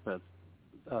set up at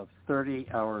 30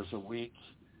 hours a week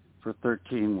for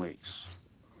 13 weeks.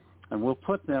 And we'll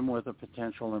put them with a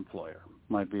potential employer. It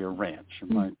might be a ranch. It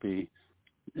might be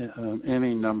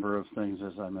any number of things,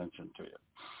 as I mentioned to you.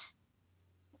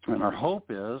 And our hope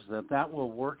is that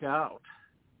will work out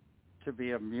to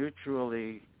be a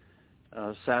mutually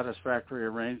satisfactory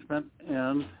arrangement,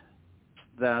 and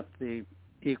that the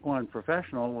equine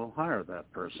professional will hire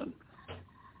that person.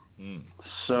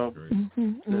 So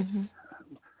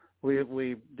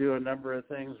we do a number of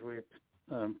things. We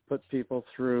put people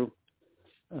through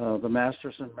the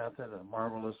Masterson method, a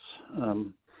marvelous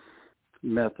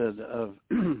method of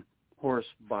horse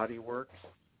body work.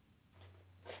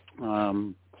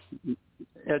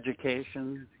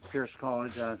 Education. Pierce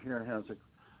College out here has a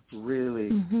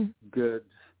really good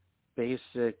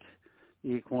basic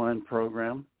equine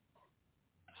program.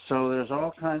 So there's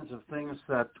all kinds of things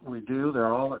that we do.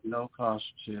 They're all at no cost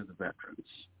to the veterans.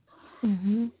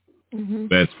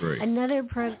 That's great. Another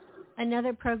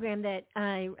program that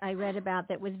I read about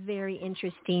that was very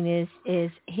interesting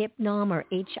is HIPNOM, or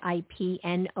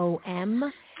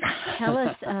HIPNOM. Tell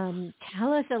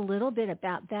us a little bit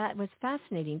about that. It was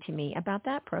fascinating to me about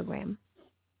that program.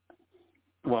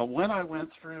 Well, when I went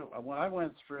through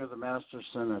the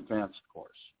Masterson Advanced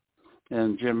course,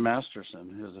 and Jim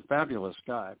Masterson, who's a fabulous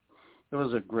guy, it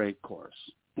was a great course.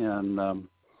 And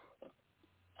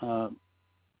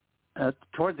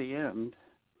toward the end,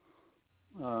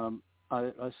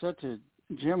 I said to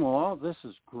Jim, well, all this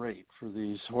is great for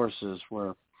these horses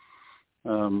where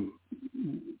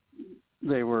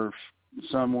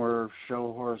some were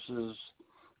show horses,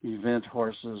 event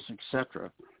horses,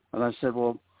 etc. And I said,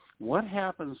 well, what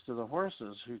happens to the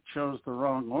horses who chose the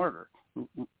wrong order,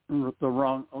 the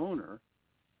wrong owner,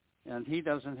 and he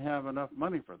doesn't have enough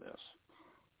money for this?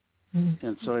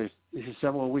 And so he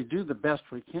said, well, we do the best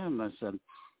we can. And I said,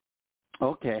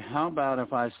 okay, how about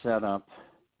if I set up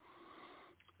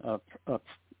a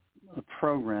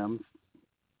program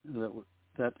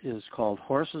that is called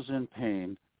Horses in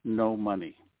Pain, No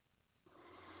Money.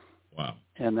 Wow.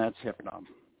 And that's HIPNOM.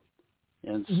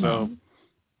 And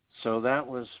so that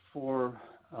was for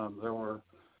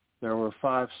there were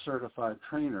 5 certified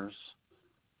trainers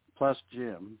plus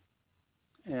Jim,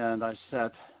 and I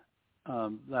set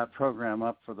that program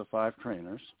up for the 5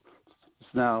 trainers.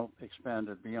 It's now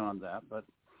expanded beyond that, but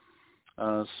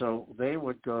so they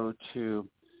would go to,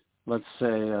 let's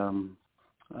say, a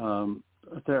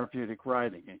therapeutic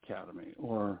riding academy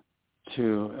or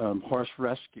to horse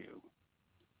rescue,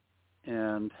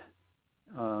 and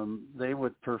they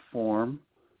would perform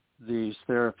these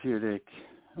therapeutic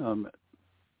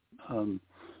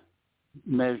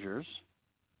measures,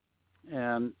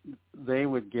 and they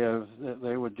would do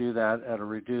that at a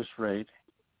reduced rate,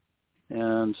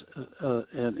 and so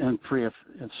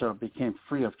it became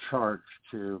free of charge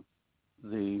to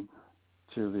the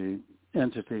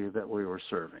entity that we were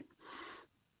serving.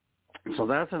 So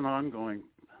that's an ongoing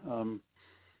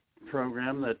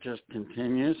program that just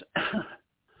continues.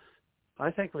 I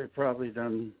think we've probably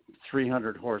done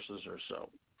 300 horses or so.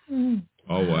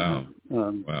 Oh, wow.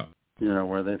 Wow.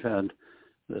 Where they've had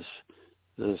this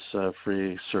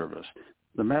free service.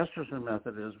 The Masterson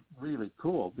method is really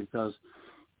cool because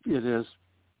it is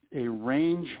a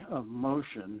range of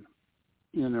motion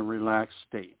in a relaxed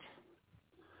state.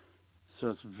 So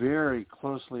it's very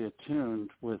closely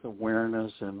attuned with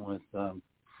awareness and with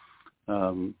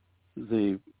the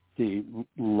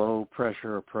low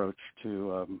pressure approach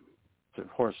to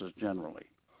horses generally.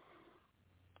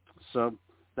 So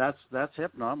that's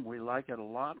Hypnom. We like it a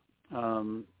lot,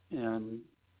 and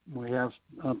we have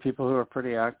people who are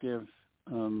pretty active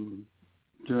doing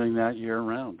that year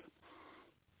round.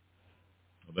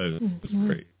 Well, that is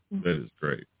great. That is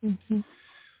great.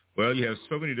 Well, you have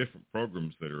so many different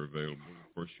programs that are available.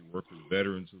 Of course, you work with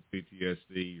veterans with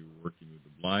PTSD. You're working with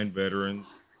the blind veterans.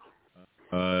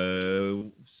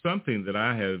 Something that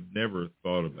I have never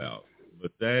thought about,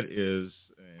 but that is,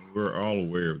 and we're all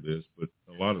aware of this, but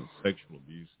a lot of sexual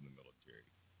abuse in the military.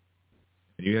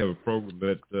 And you have a program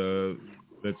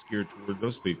that's geared toward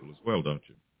those people as well, don't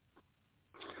you?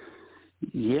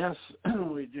 Yes,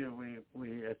 we do.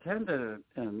 We attended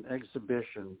an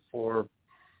exhibition for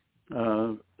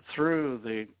through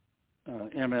the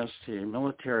MST,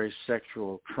 Military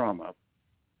Sexual Trauma.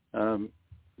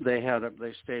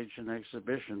 They staged an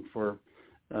exhibition for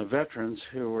veterans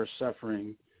who were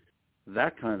suffering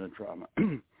that kind of trauma.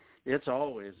 It's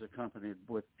always accompanied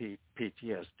with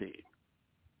PTSD.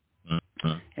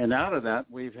 And out of that,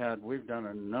 we've done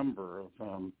a number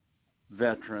of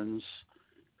veterans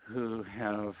who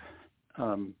have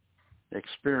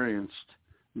experienced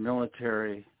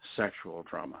military sexual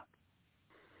trauma.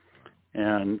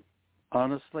 And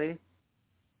honestly,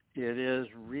 it is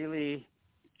really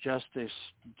just a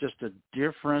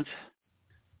different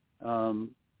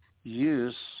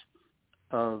use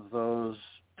of those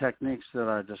techniques that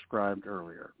I described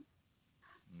earlier.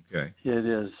 Okay. It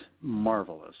is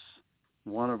marvelous.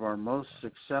 One of our most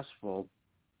successful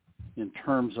in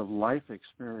terms of life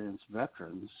experience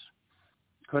veterans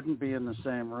couldn't be in the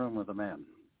same room with a man.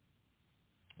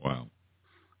 Wow.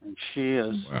 And she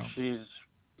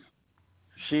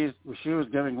was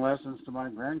giving lessons to my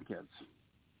grandkids.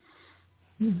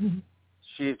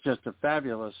 She's just a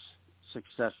fabulous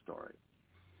success story.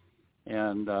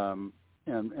 And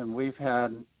we've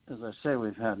had, as I say,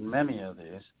 we've had many of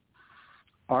these.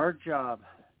 Our job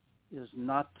is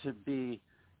not to be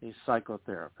a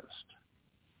psychotherapist.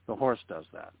 The horse does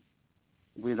that.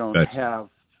 We don't have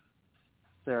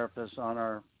therapists on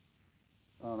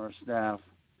our staff,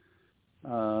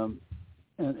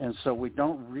 and so we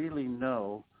don't really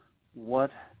know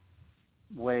what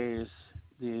ways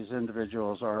these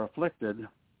individuals are afflicted,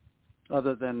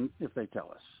 other than if they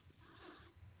tell us.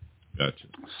 Gotcha.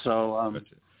 So,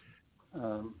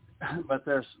 but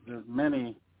there's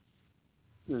many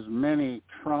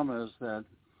traumas that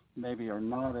maybe are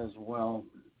not as well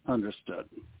understood.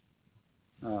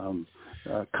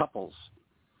 Couples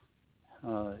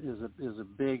is a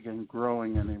big and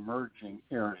growing and emerging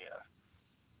area.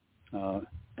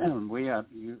 And we have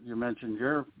you mentioned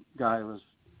your guy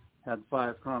had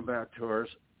 5 combat tours.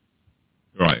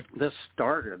 Right. This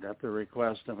started at the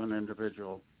request of an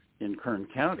individual in Kern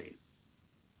County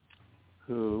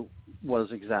who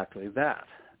was exactly that.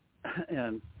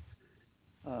 And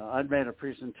I'd made a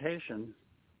presentation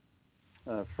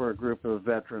for a group of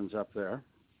veterans up there.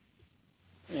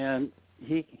 And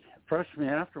he approached me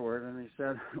afterward and he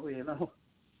said, well, you know,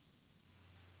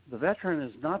 the veteran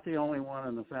is not the only one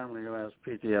in the family who has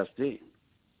PTSD.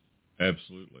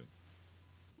 Absolutely.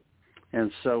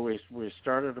 And so we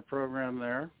started a program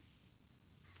there,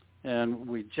 and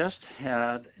we just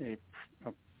had a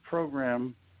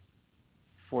program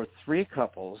for 3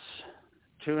 couples,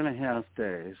 2.5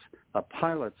 days, a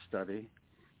pilot study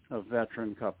of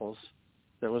veteran couples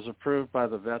that was approved by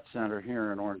the Vet Center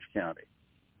here in Orange County.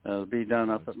 It'll be done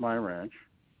up at my ranch.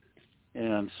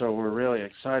 And so we're really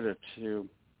excited to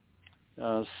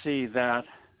see that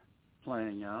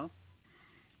playing out.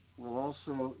 We'll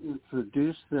also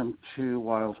introduce them to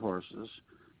wild horses,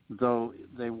 though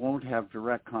they won't have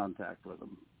direct contact with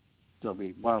them. There'll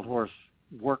be wild horse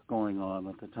work going on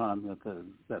at the time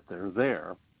that they're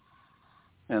there,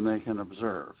 and they can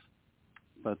observe.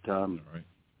 But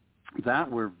that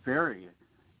we're very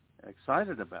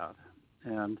excited about.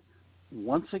 And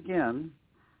once again,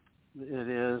 it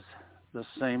is the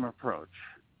same approach.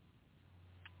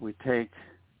 We take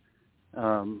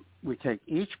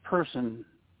each person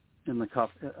in the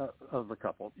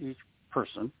couple, each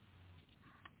person.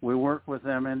 We work with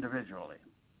them individually,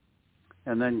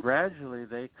 and then gradually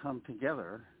they come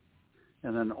together,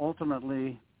 and then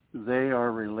ultimately they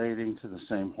are relating to the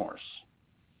same horse.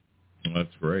 Well,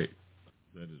 that's great.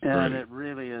 That is and great. It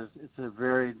really is. It's a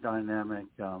very dynamic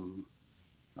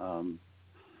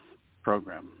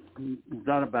program. We've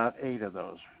done about 8 of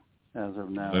those as of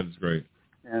now. That's great.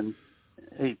 And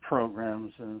 8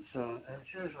 programs, and so it's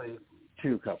usually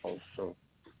 2 couples. So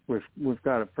we've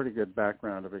got a pretty good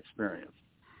background of experience.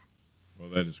 Well,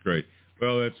 that is great.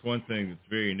 Well, that's one thing that's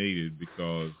very needed,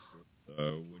 because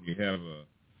when you have a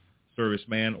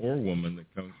serviceman or woman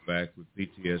that comes back with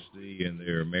PTSD and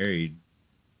they're married,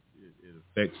 it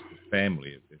affects the family.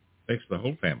 It affects the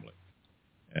whole family.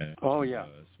 And, so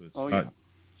it's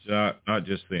not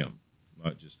just them.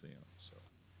 Not just them. So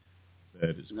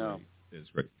that is great. That is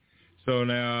great. So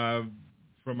now,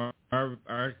 from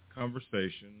our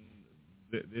conversation,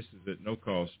 this is at no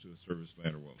cost to a service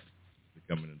man or woman to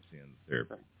come in and attend the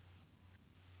therapy.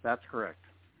 That's correct.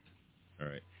 All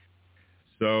right.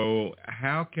 So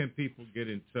how can people get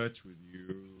in touch with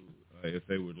you if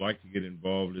they would like to get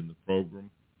involved in the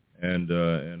program? And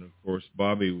of course,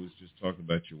 Bobbi was just talking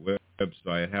about your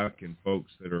website. How can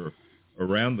folks that are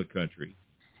around the country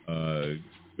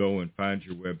go and find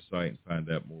your website and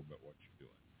find out more about what you're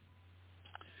doing?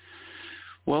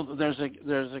 Well, there's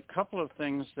a couple of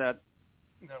things that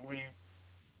we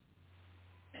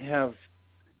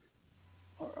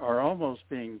are almost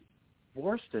being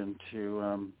forced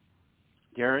into,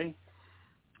 Gary.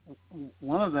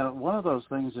 One of those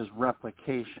things is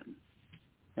replication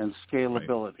and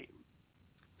scalability.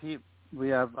 Right.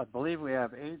 I believe we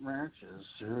have 8 ranches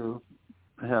who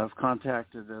have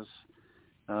contacted us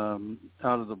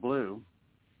out of the blue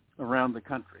around the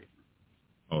country.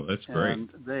 Oh, that's great. And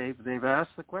they've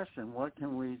asked the question, what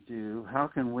can we do? How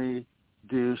can we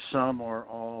do some or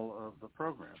all of the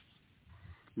programs?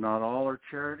 Not all are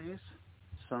charities.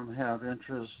 Some have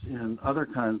interest in other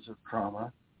kinds of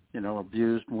trauma,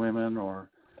 abused women or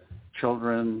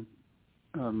children,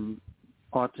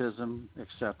 autism,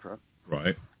 etc.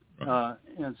 Right.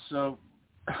 And so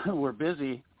we're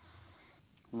busy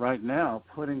right now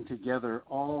putting together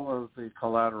all of the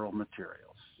collateral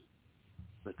materials,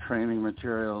 the training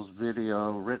materials,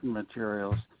 video, written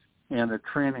materials, and a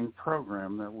training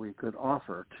program that we could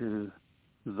offer to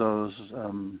those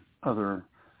other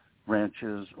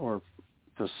ranches or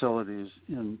facilities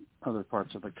in other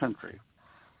parts of the country.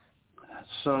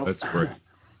 So that's great.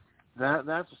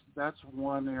 That's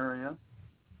one area.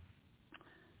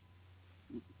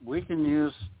 We can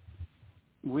use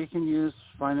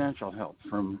financial help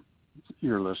from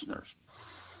your listeners.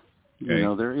 Okay.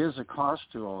 There is a cost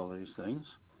to all these things,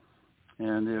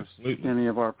 and if Absolutely. any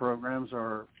of our programs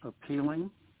are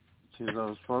appealing to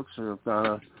those folks who have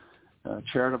got a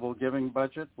charitable giving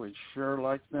budget, we'd sure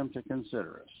like them to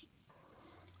consider us.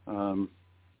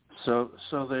 So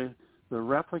the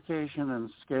replication and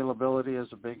scalability is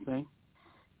a big thing.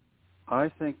 I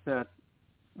think that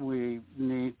we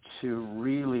need to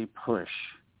really push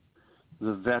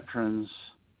the veterans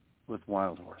with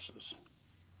wild horses,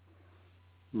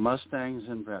 mustangs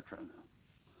and veteran.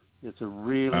 It's a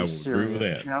really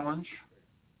serious challenge.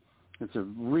 It's a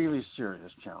really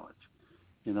serious challenge.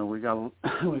 We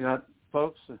got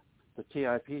folks, the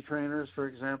TIP trainers, for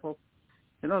example.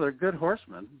 They're good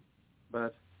horsemen,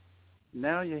 but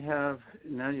now you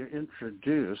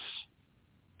introduce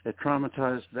a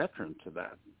traumatized veteran to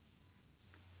that.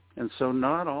 And so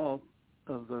not all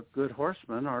of the good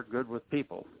horsemen are good with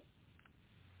people.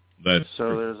 That's so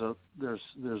true.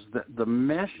 there's the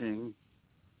meshing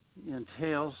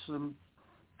entails some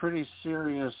pretty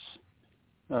serious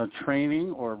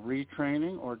training or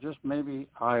retraining or just maybe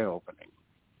eye-opening.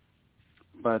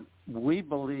 But we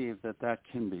believe that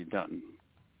can be done.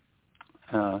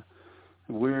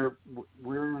 We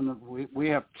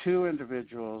have 2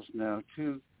 individuals now,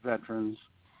 2 veterans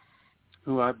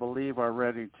who I believe are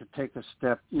ready to take a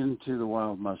step into the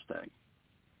wild Mustang.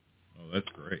 Oh, that's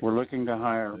great. We're looking to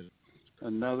hire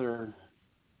another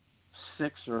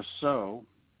 6 or so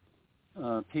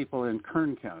people in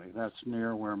Kern County. That's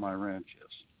near where my ranch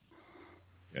is.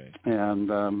 Okay. And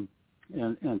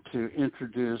to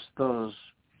introduce those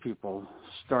people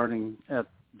starting at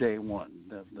day one.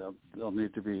 They'll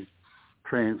need to be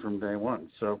trained from day one.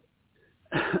 So,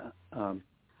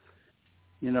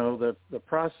 the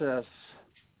process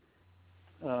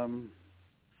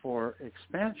for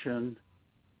expansion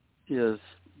is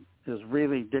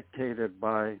really dictated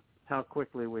by how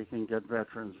quickly we can get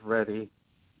veterans ready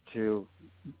to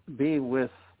be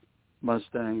with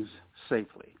Mustangs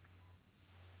safely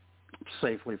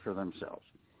for themselves.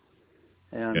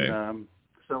 And okay.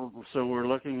 So we're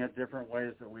looking at different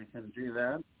ways that we can do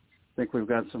that. I think we've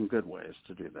got some good ways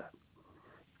to do that.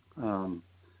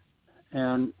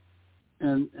 And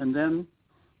then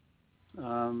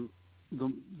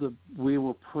we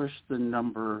will push the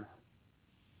number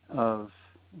of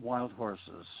wild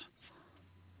horses,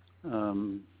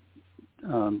 the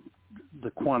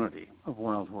quantity of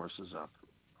wild horses up.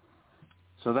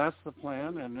 So that's the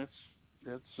plan, and it's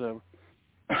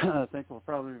I think we'll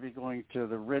probably be going to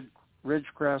the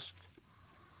Ridgecrest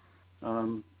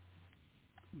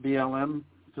BLM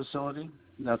facility.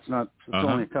 It's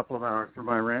only a couple of hours from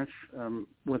my ranch,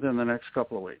 within the next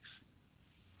couple of weeks.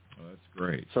 Oh, that's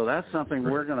great. So that's something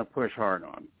we're going to push hard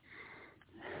on.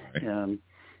 Okay. And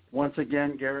once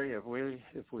again, Gary, if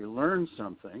we learn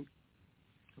something,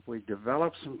 if we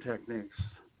develop some techniques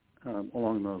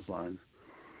along those lines,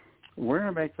 we're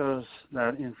going to make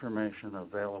that information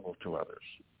available to others.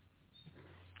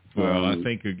 Well, I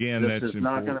think, again, this that's is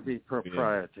not going to be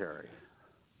proprietary.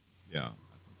 Yeah, I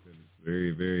think that is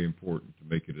very, very important to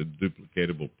make it a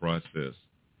duplicatable process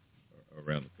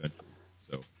around the country.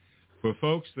 So for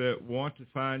folks that want to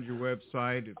find your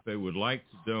website, if they would like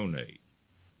to donate,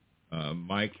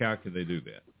 Mike, how can they do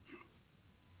that?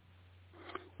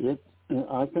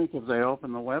 I think if they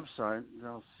open the website,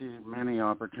 they'll see many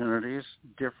opportunities,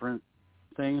 different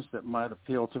things that might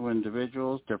appeal to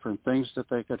individuals, different things that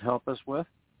they could help us with.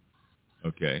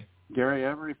 Okay. Gary,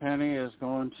 every penny is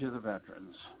going to the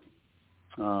veterans.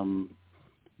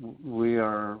 We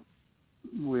are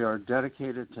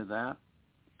dedicated to that.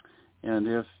 And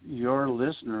if your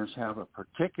listeners have a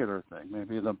particular thing,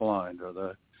 maybe the blind or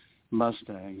the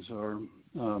mustangs or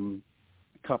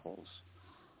couples,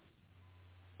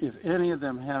 if any of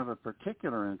them have a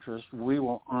particular interest, we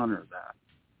will honor that.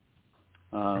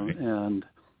 And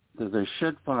they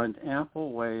should find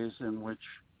ample ways in which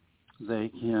they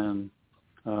can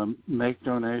make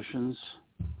donations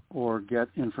or get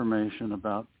information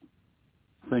about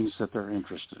things that they're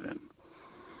interested in.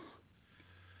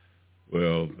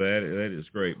 Well, that is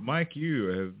great. Mike, you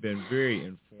have been very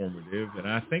informative, and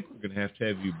I think we're going to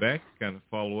have you back to kind of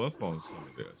follow up on some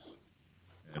of this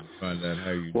and find out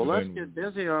how you're doing. Well, let's get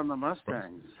busy on the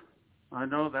Mustangs. I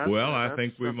know that's I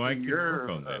think we might get work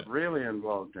on that. Really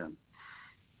involved in.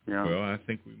 Yeah. Well, I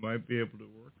think we might be able to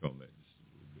work on that just a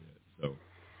little bit. So,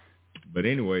 but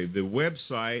anyway, the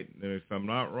website, and if I'm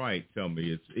not right, tell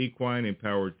me, it's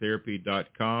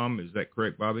equineempoweredtherapy.com. Is that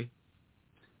correct, Bobbi?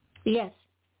 Yes.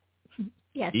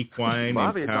 Yes.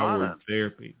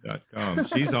 Equineempoweredtherapy.com.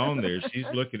 She's on there. She's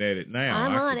looking at it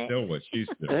now. I can tell what she's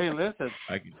doing. Hey, listen.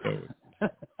 I can tell it.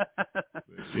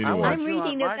 Anyway. I'm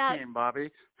reading about team, Bobbi.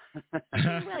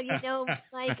 Well,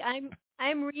 Mike,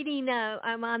 I'm reading.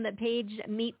 I'm on the page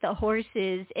Meet the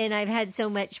Horses, and I've had so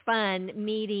much fun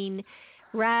meeting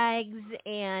Rags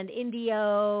and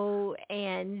Indio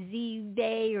and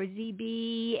Z-Bay or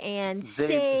Z-B and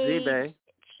Z-Bay.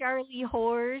 Charlie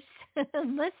Horse,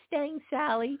 Mustang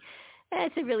Sally.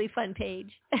 That's a really fun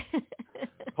page.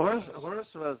 Horse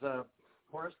was a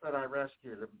horse that I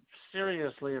rescued,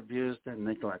 seriously abused and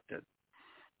neglected.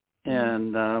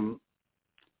 And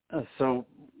so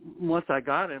once I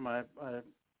got him, I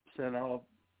sent a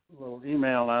little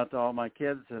email out to all my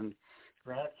kids and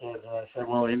grandkids, and I said,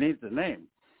 well, he needs a name.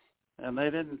 And I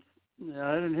didn't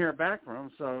hear back from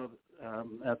him, so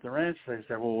at the ranch they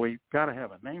said, well, we got to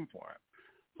have a name for him.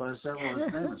 So I said, well,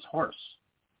 his name is Horse.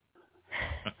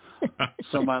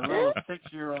 So my little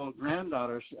 6-year-old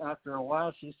granddaughter, after a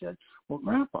while, she said, well,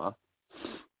 Grandpa,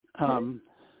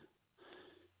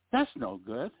 that's no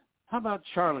good. How about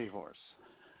Charlie Horse?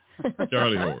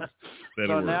 Charlie Horse.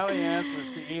 So now he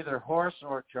answers to either Horse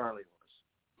or Charlie Horse.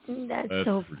 That's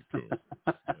so pretty cool.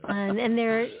 And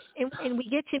we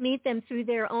get to meet them through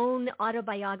their own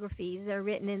autobiographies. They're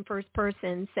written in first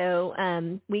person, so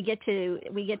we get to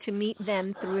meet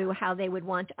them through how they would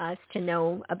want us to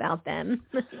know about them.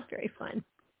 It's very fun.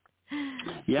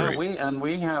 Yeah,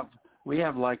 we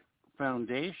have like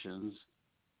foundations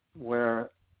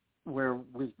where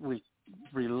we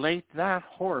relate that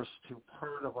horse to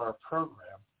part of our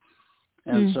program,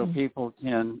 and so people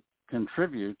can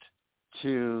contribute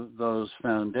to those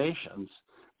foundations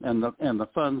and the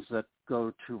funds that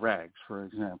go to Rags, for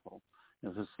example.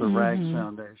 If it's the Rags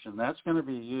Foundation, that's going to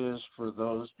be used for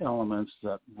those elements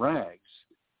that Rags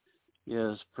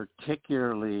is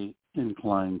particularly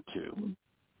inclined to.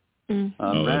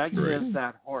 Rags is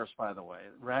that horse, by the way.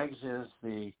 Rags is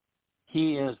the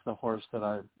horse that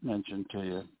I mentioned to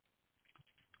you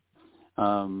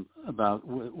about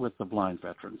with the blind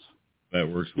veterans. That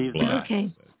works for blind.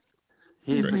 Okay.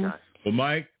 He's the guy. Well,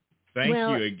 Mike, thank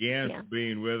you again for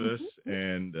being with us,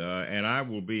 and I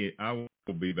will be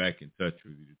back in touch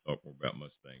with you to talk more about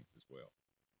Mustangs as well.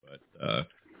 But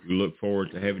we look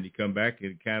forward to having you come back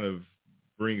and kind of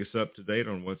bring us up to date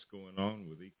on what's going on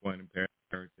with Equine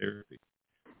Empowered Therapy.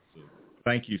 So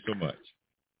thank you so much.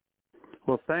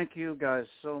 Well, thank you guys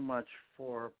so much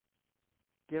for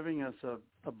giving us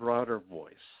a broader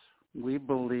voice. We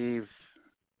believe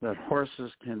that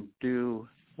horses can do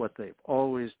what they've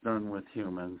always done with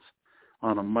humans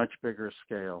on a much bigger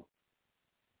scale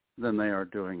than they are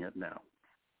doing it now.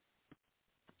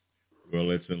 Well,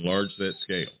 let's enlarge that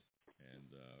scale, and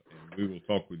we will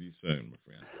talk with you soon, my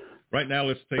friend. Right now,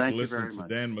 let's take a listen to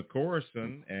Dan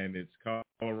McCorrison, and it's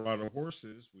Colorado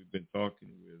Horses. We've been talking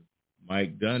with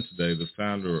Mike Dunne today, the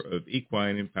founder of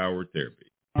Equine Empowered Therapy.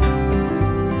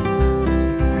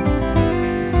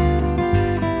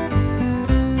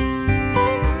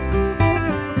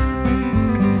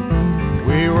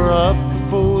 We were up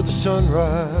before the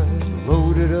sunrise,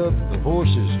 loaded up the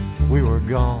horses, we were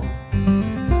gone.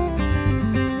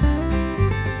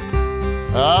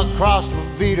 Across the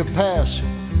Vita Pass,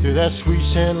 through that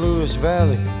sweet San Luis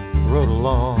Valley, rode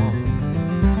along.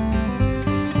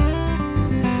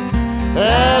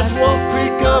 As Wolf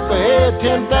Creek up ahead,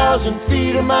 10,000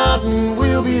 feet of mountain,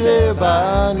 we'll be there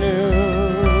by noon.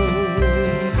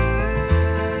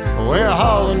 We're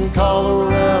hauling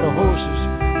Colorado horses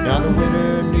down the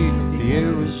winter neath the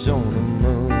Arizona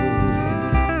moon.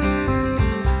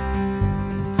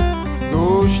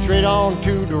 Go straight on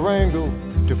to Durango,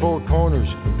 to Four Corners,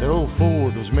 that old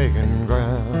Ford was making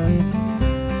ground.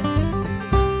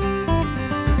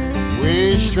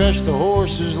 We stretched the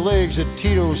horses' legs at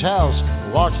Tito's house,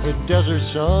 watched the desert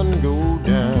sun go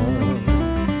down.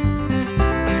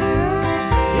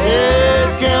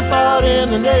 Yeah, camp out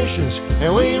in the nations,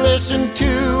 and we listened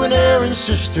to an Aaron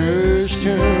Sisters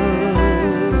tune.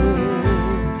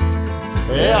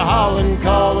 They're hauling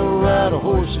Colorado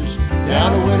horses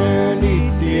down the winter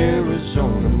neath the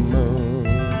Arizona moon.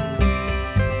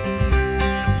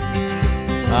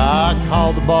 I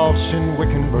called the boss in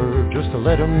Wickenburg just to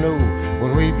let him know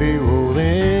when we'd be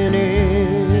rolling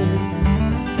in.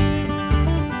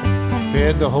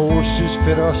 Fed the horses,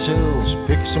 fed ourselves,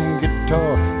 picked some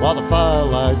guitar while the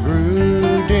firelight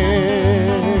grew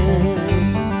dim.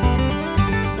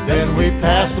 Then we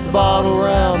passed the bottle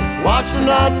round, watched the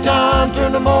nighttime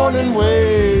turn the morning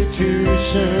way too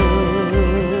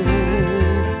soon.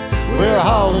 We're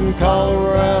hauling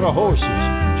Colorado horses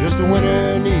just a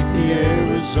winter neath the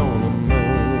Arizona moon.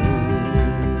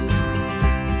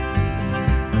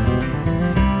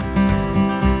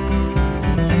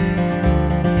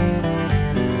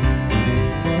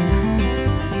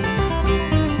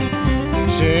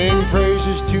 Sing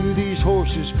praises to these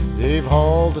horses, they've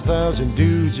hauled 1,000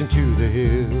 dudes into the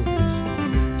hills.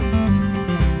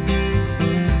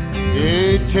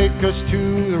 They take us to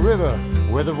the river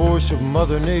where the voice of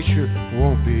Mother Nature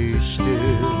won't be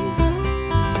still.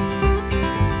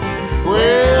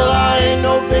 Well, I ain't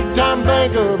no big-time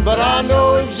banker, but I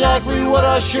know exactly what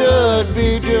I should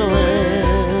be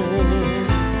doing.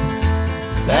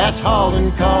 That's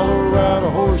hauling Colorado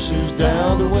horses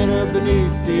down the winter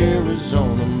beneath the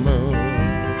Arizona moon.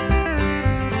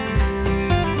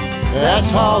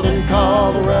 That's hauling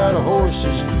Colorado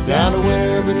horses down the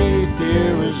winter beneath the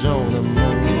Arizona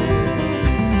moon.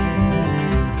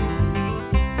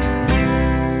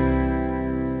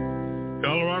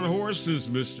 This is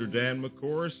Mr. Dan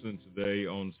McCorson today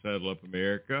on Saddle Up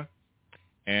America,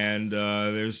 and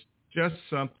there's just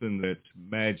something that's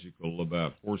magical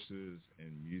about horses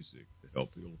and music to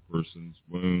help heal a person's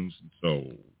wounds and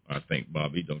soul. I think,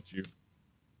 Bobbi, don't you?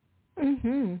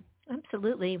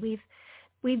 Absolutely.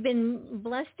 We've been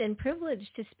blessed and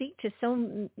privileged to speak to so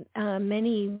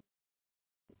many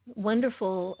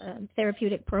wonderful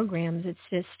therapeutic programs. It's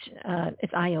just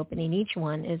it's eye-opening. Each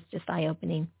one is just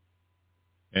eye-opening.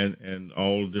 And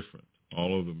all different.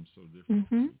 All of them so different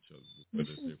from each other, the way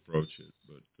they approach it.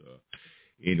 But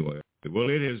anyway, well,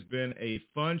 it has been a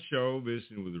fun show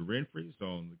visiting with the Renfrees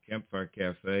on the Campfire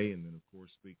Cafe, and then, of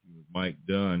course, speaking with Mike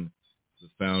Dunne, the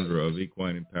founder of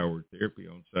Equine Empowered Therapy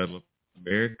on Saddle Up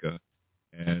America.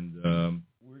 And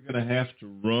we're going to have to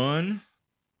run.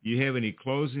 Do you have any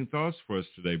closing thoughts for us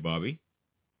today, Bobbi?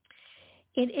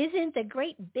 It isn't the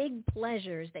great big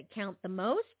pleasures that count the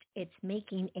most. It's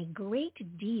making a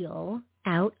great deal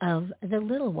out of the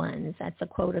little ones. That's a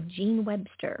quote of Gene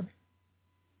Webster.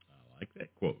 I like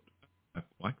that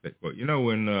quote. You know,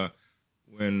 when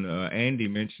Andi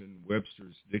mentioned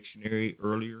Webster's dictionary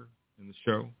earlier in the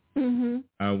show,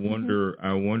 I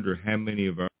wonder how many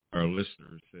of our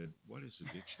listeners said, "What is a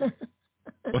dictionary?"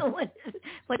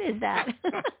 What is that?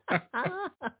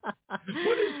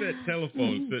 What is that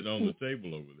telephone sitting on the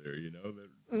table over there? You know that.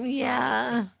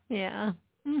 Yeah.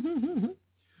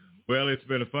 Well, it's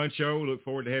been a fun show. We look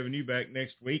forward to having you back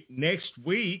next week. Next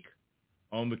week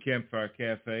on the Campfire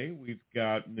Cafe, we've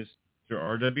got Mr.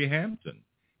 R.W. Hampton,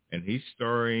 and he's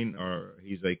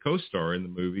a co-star in the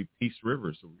movie Peace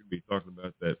River. So we're going to be talking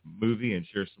about that movie and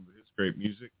share some of his great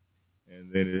music.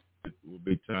 And then it will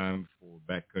be time for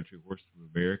Backcountry Horse of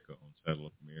America on Saddle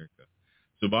Up America.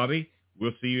 So, Bobbi,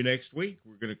 we'll see you next week.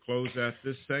 We're going to close out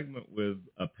this segment with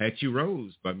Apache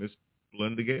Rose by Miss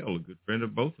Belinda Gale, a good friend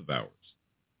of both of ours.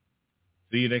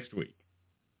 See you next week.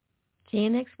 See you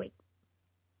next week.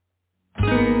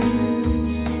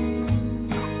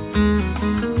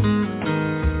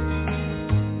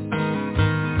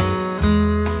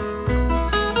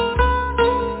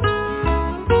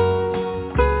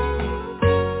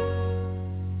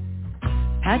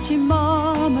 Apache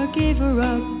mama gave her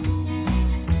up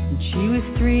when she was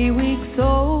 3 weeks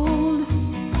old.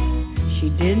 She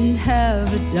didn't have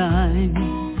a dime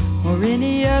or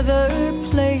any other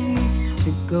place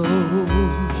to go.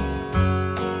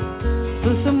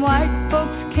 So some white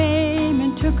folks came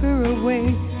and took her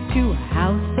away to a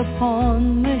house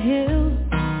upon the hill.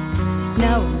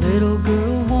 Now a little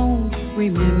girl won't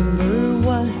remember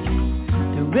what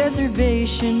the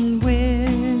reservation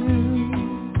will.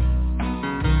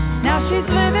 Now she's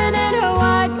living in a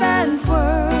white man's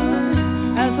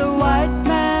world as a white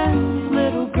man's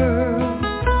little girl.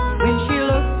 When she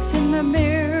looks in the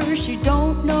mirror, she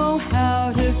don't know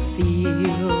how to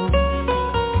feel.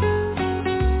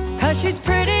 'Cause she's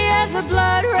pretty as a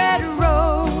blood red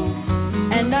rose,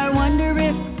 and I wonder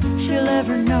if she'll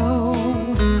ever know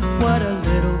what a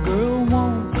little girl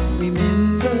won't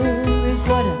remember is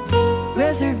what a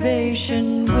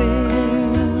reservation will.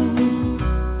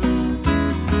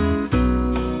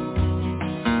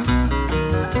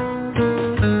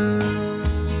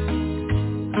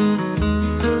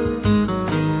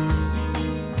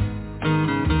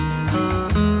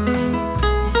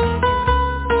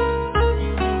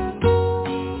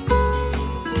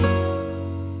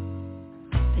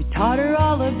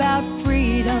 About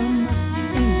freedom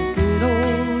in the good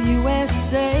old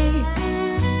USA.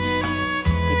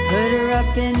 They put her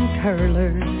up in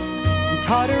curlers and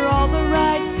taught her all the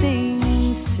right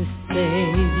things to say.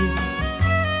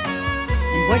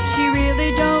 And what she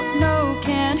really don't know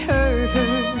can't hurt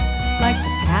her, like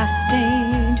the past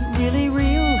ain't really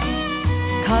real.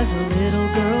 'Cause a little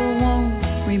girl won't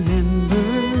remember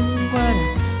what a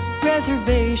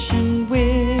reservation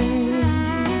will.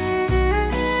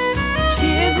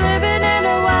 Living in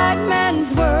a white man's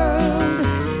world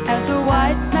as a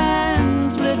white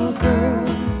man's little girl.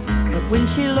 But when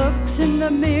she looks in the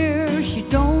mirror, she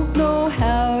don't know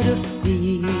how to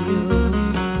feel.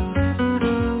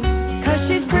 'Cause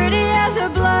she's pretty as a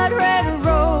blood red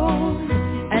rose,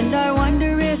 and I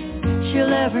wonder if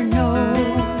she'll ever know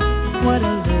what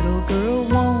a little girl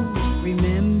won't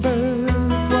remember,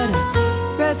 what a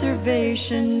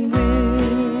reservation will.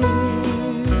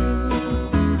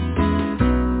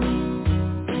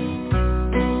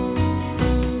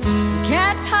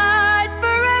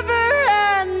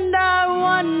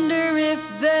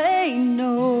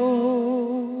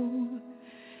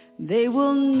 They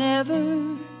will never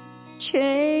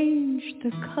change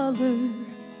the color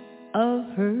of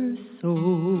her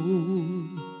soul,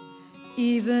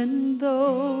 even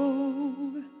though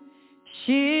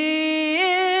she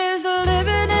is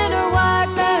living in a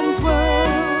white man's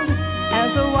world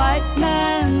as a white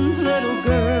man's little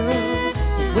girl.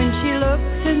 But when she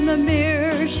looks in the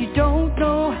mirror, she don't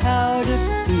know how to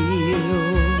feel.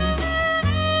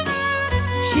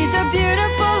 She's a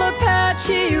beautiful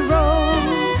Apache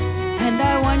rose, and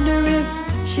I wonder if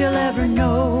she'll ever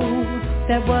know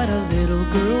that what a little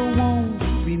girl won't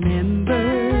remember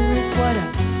is what a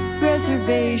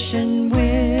reservation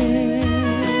will.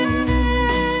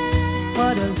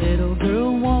 What a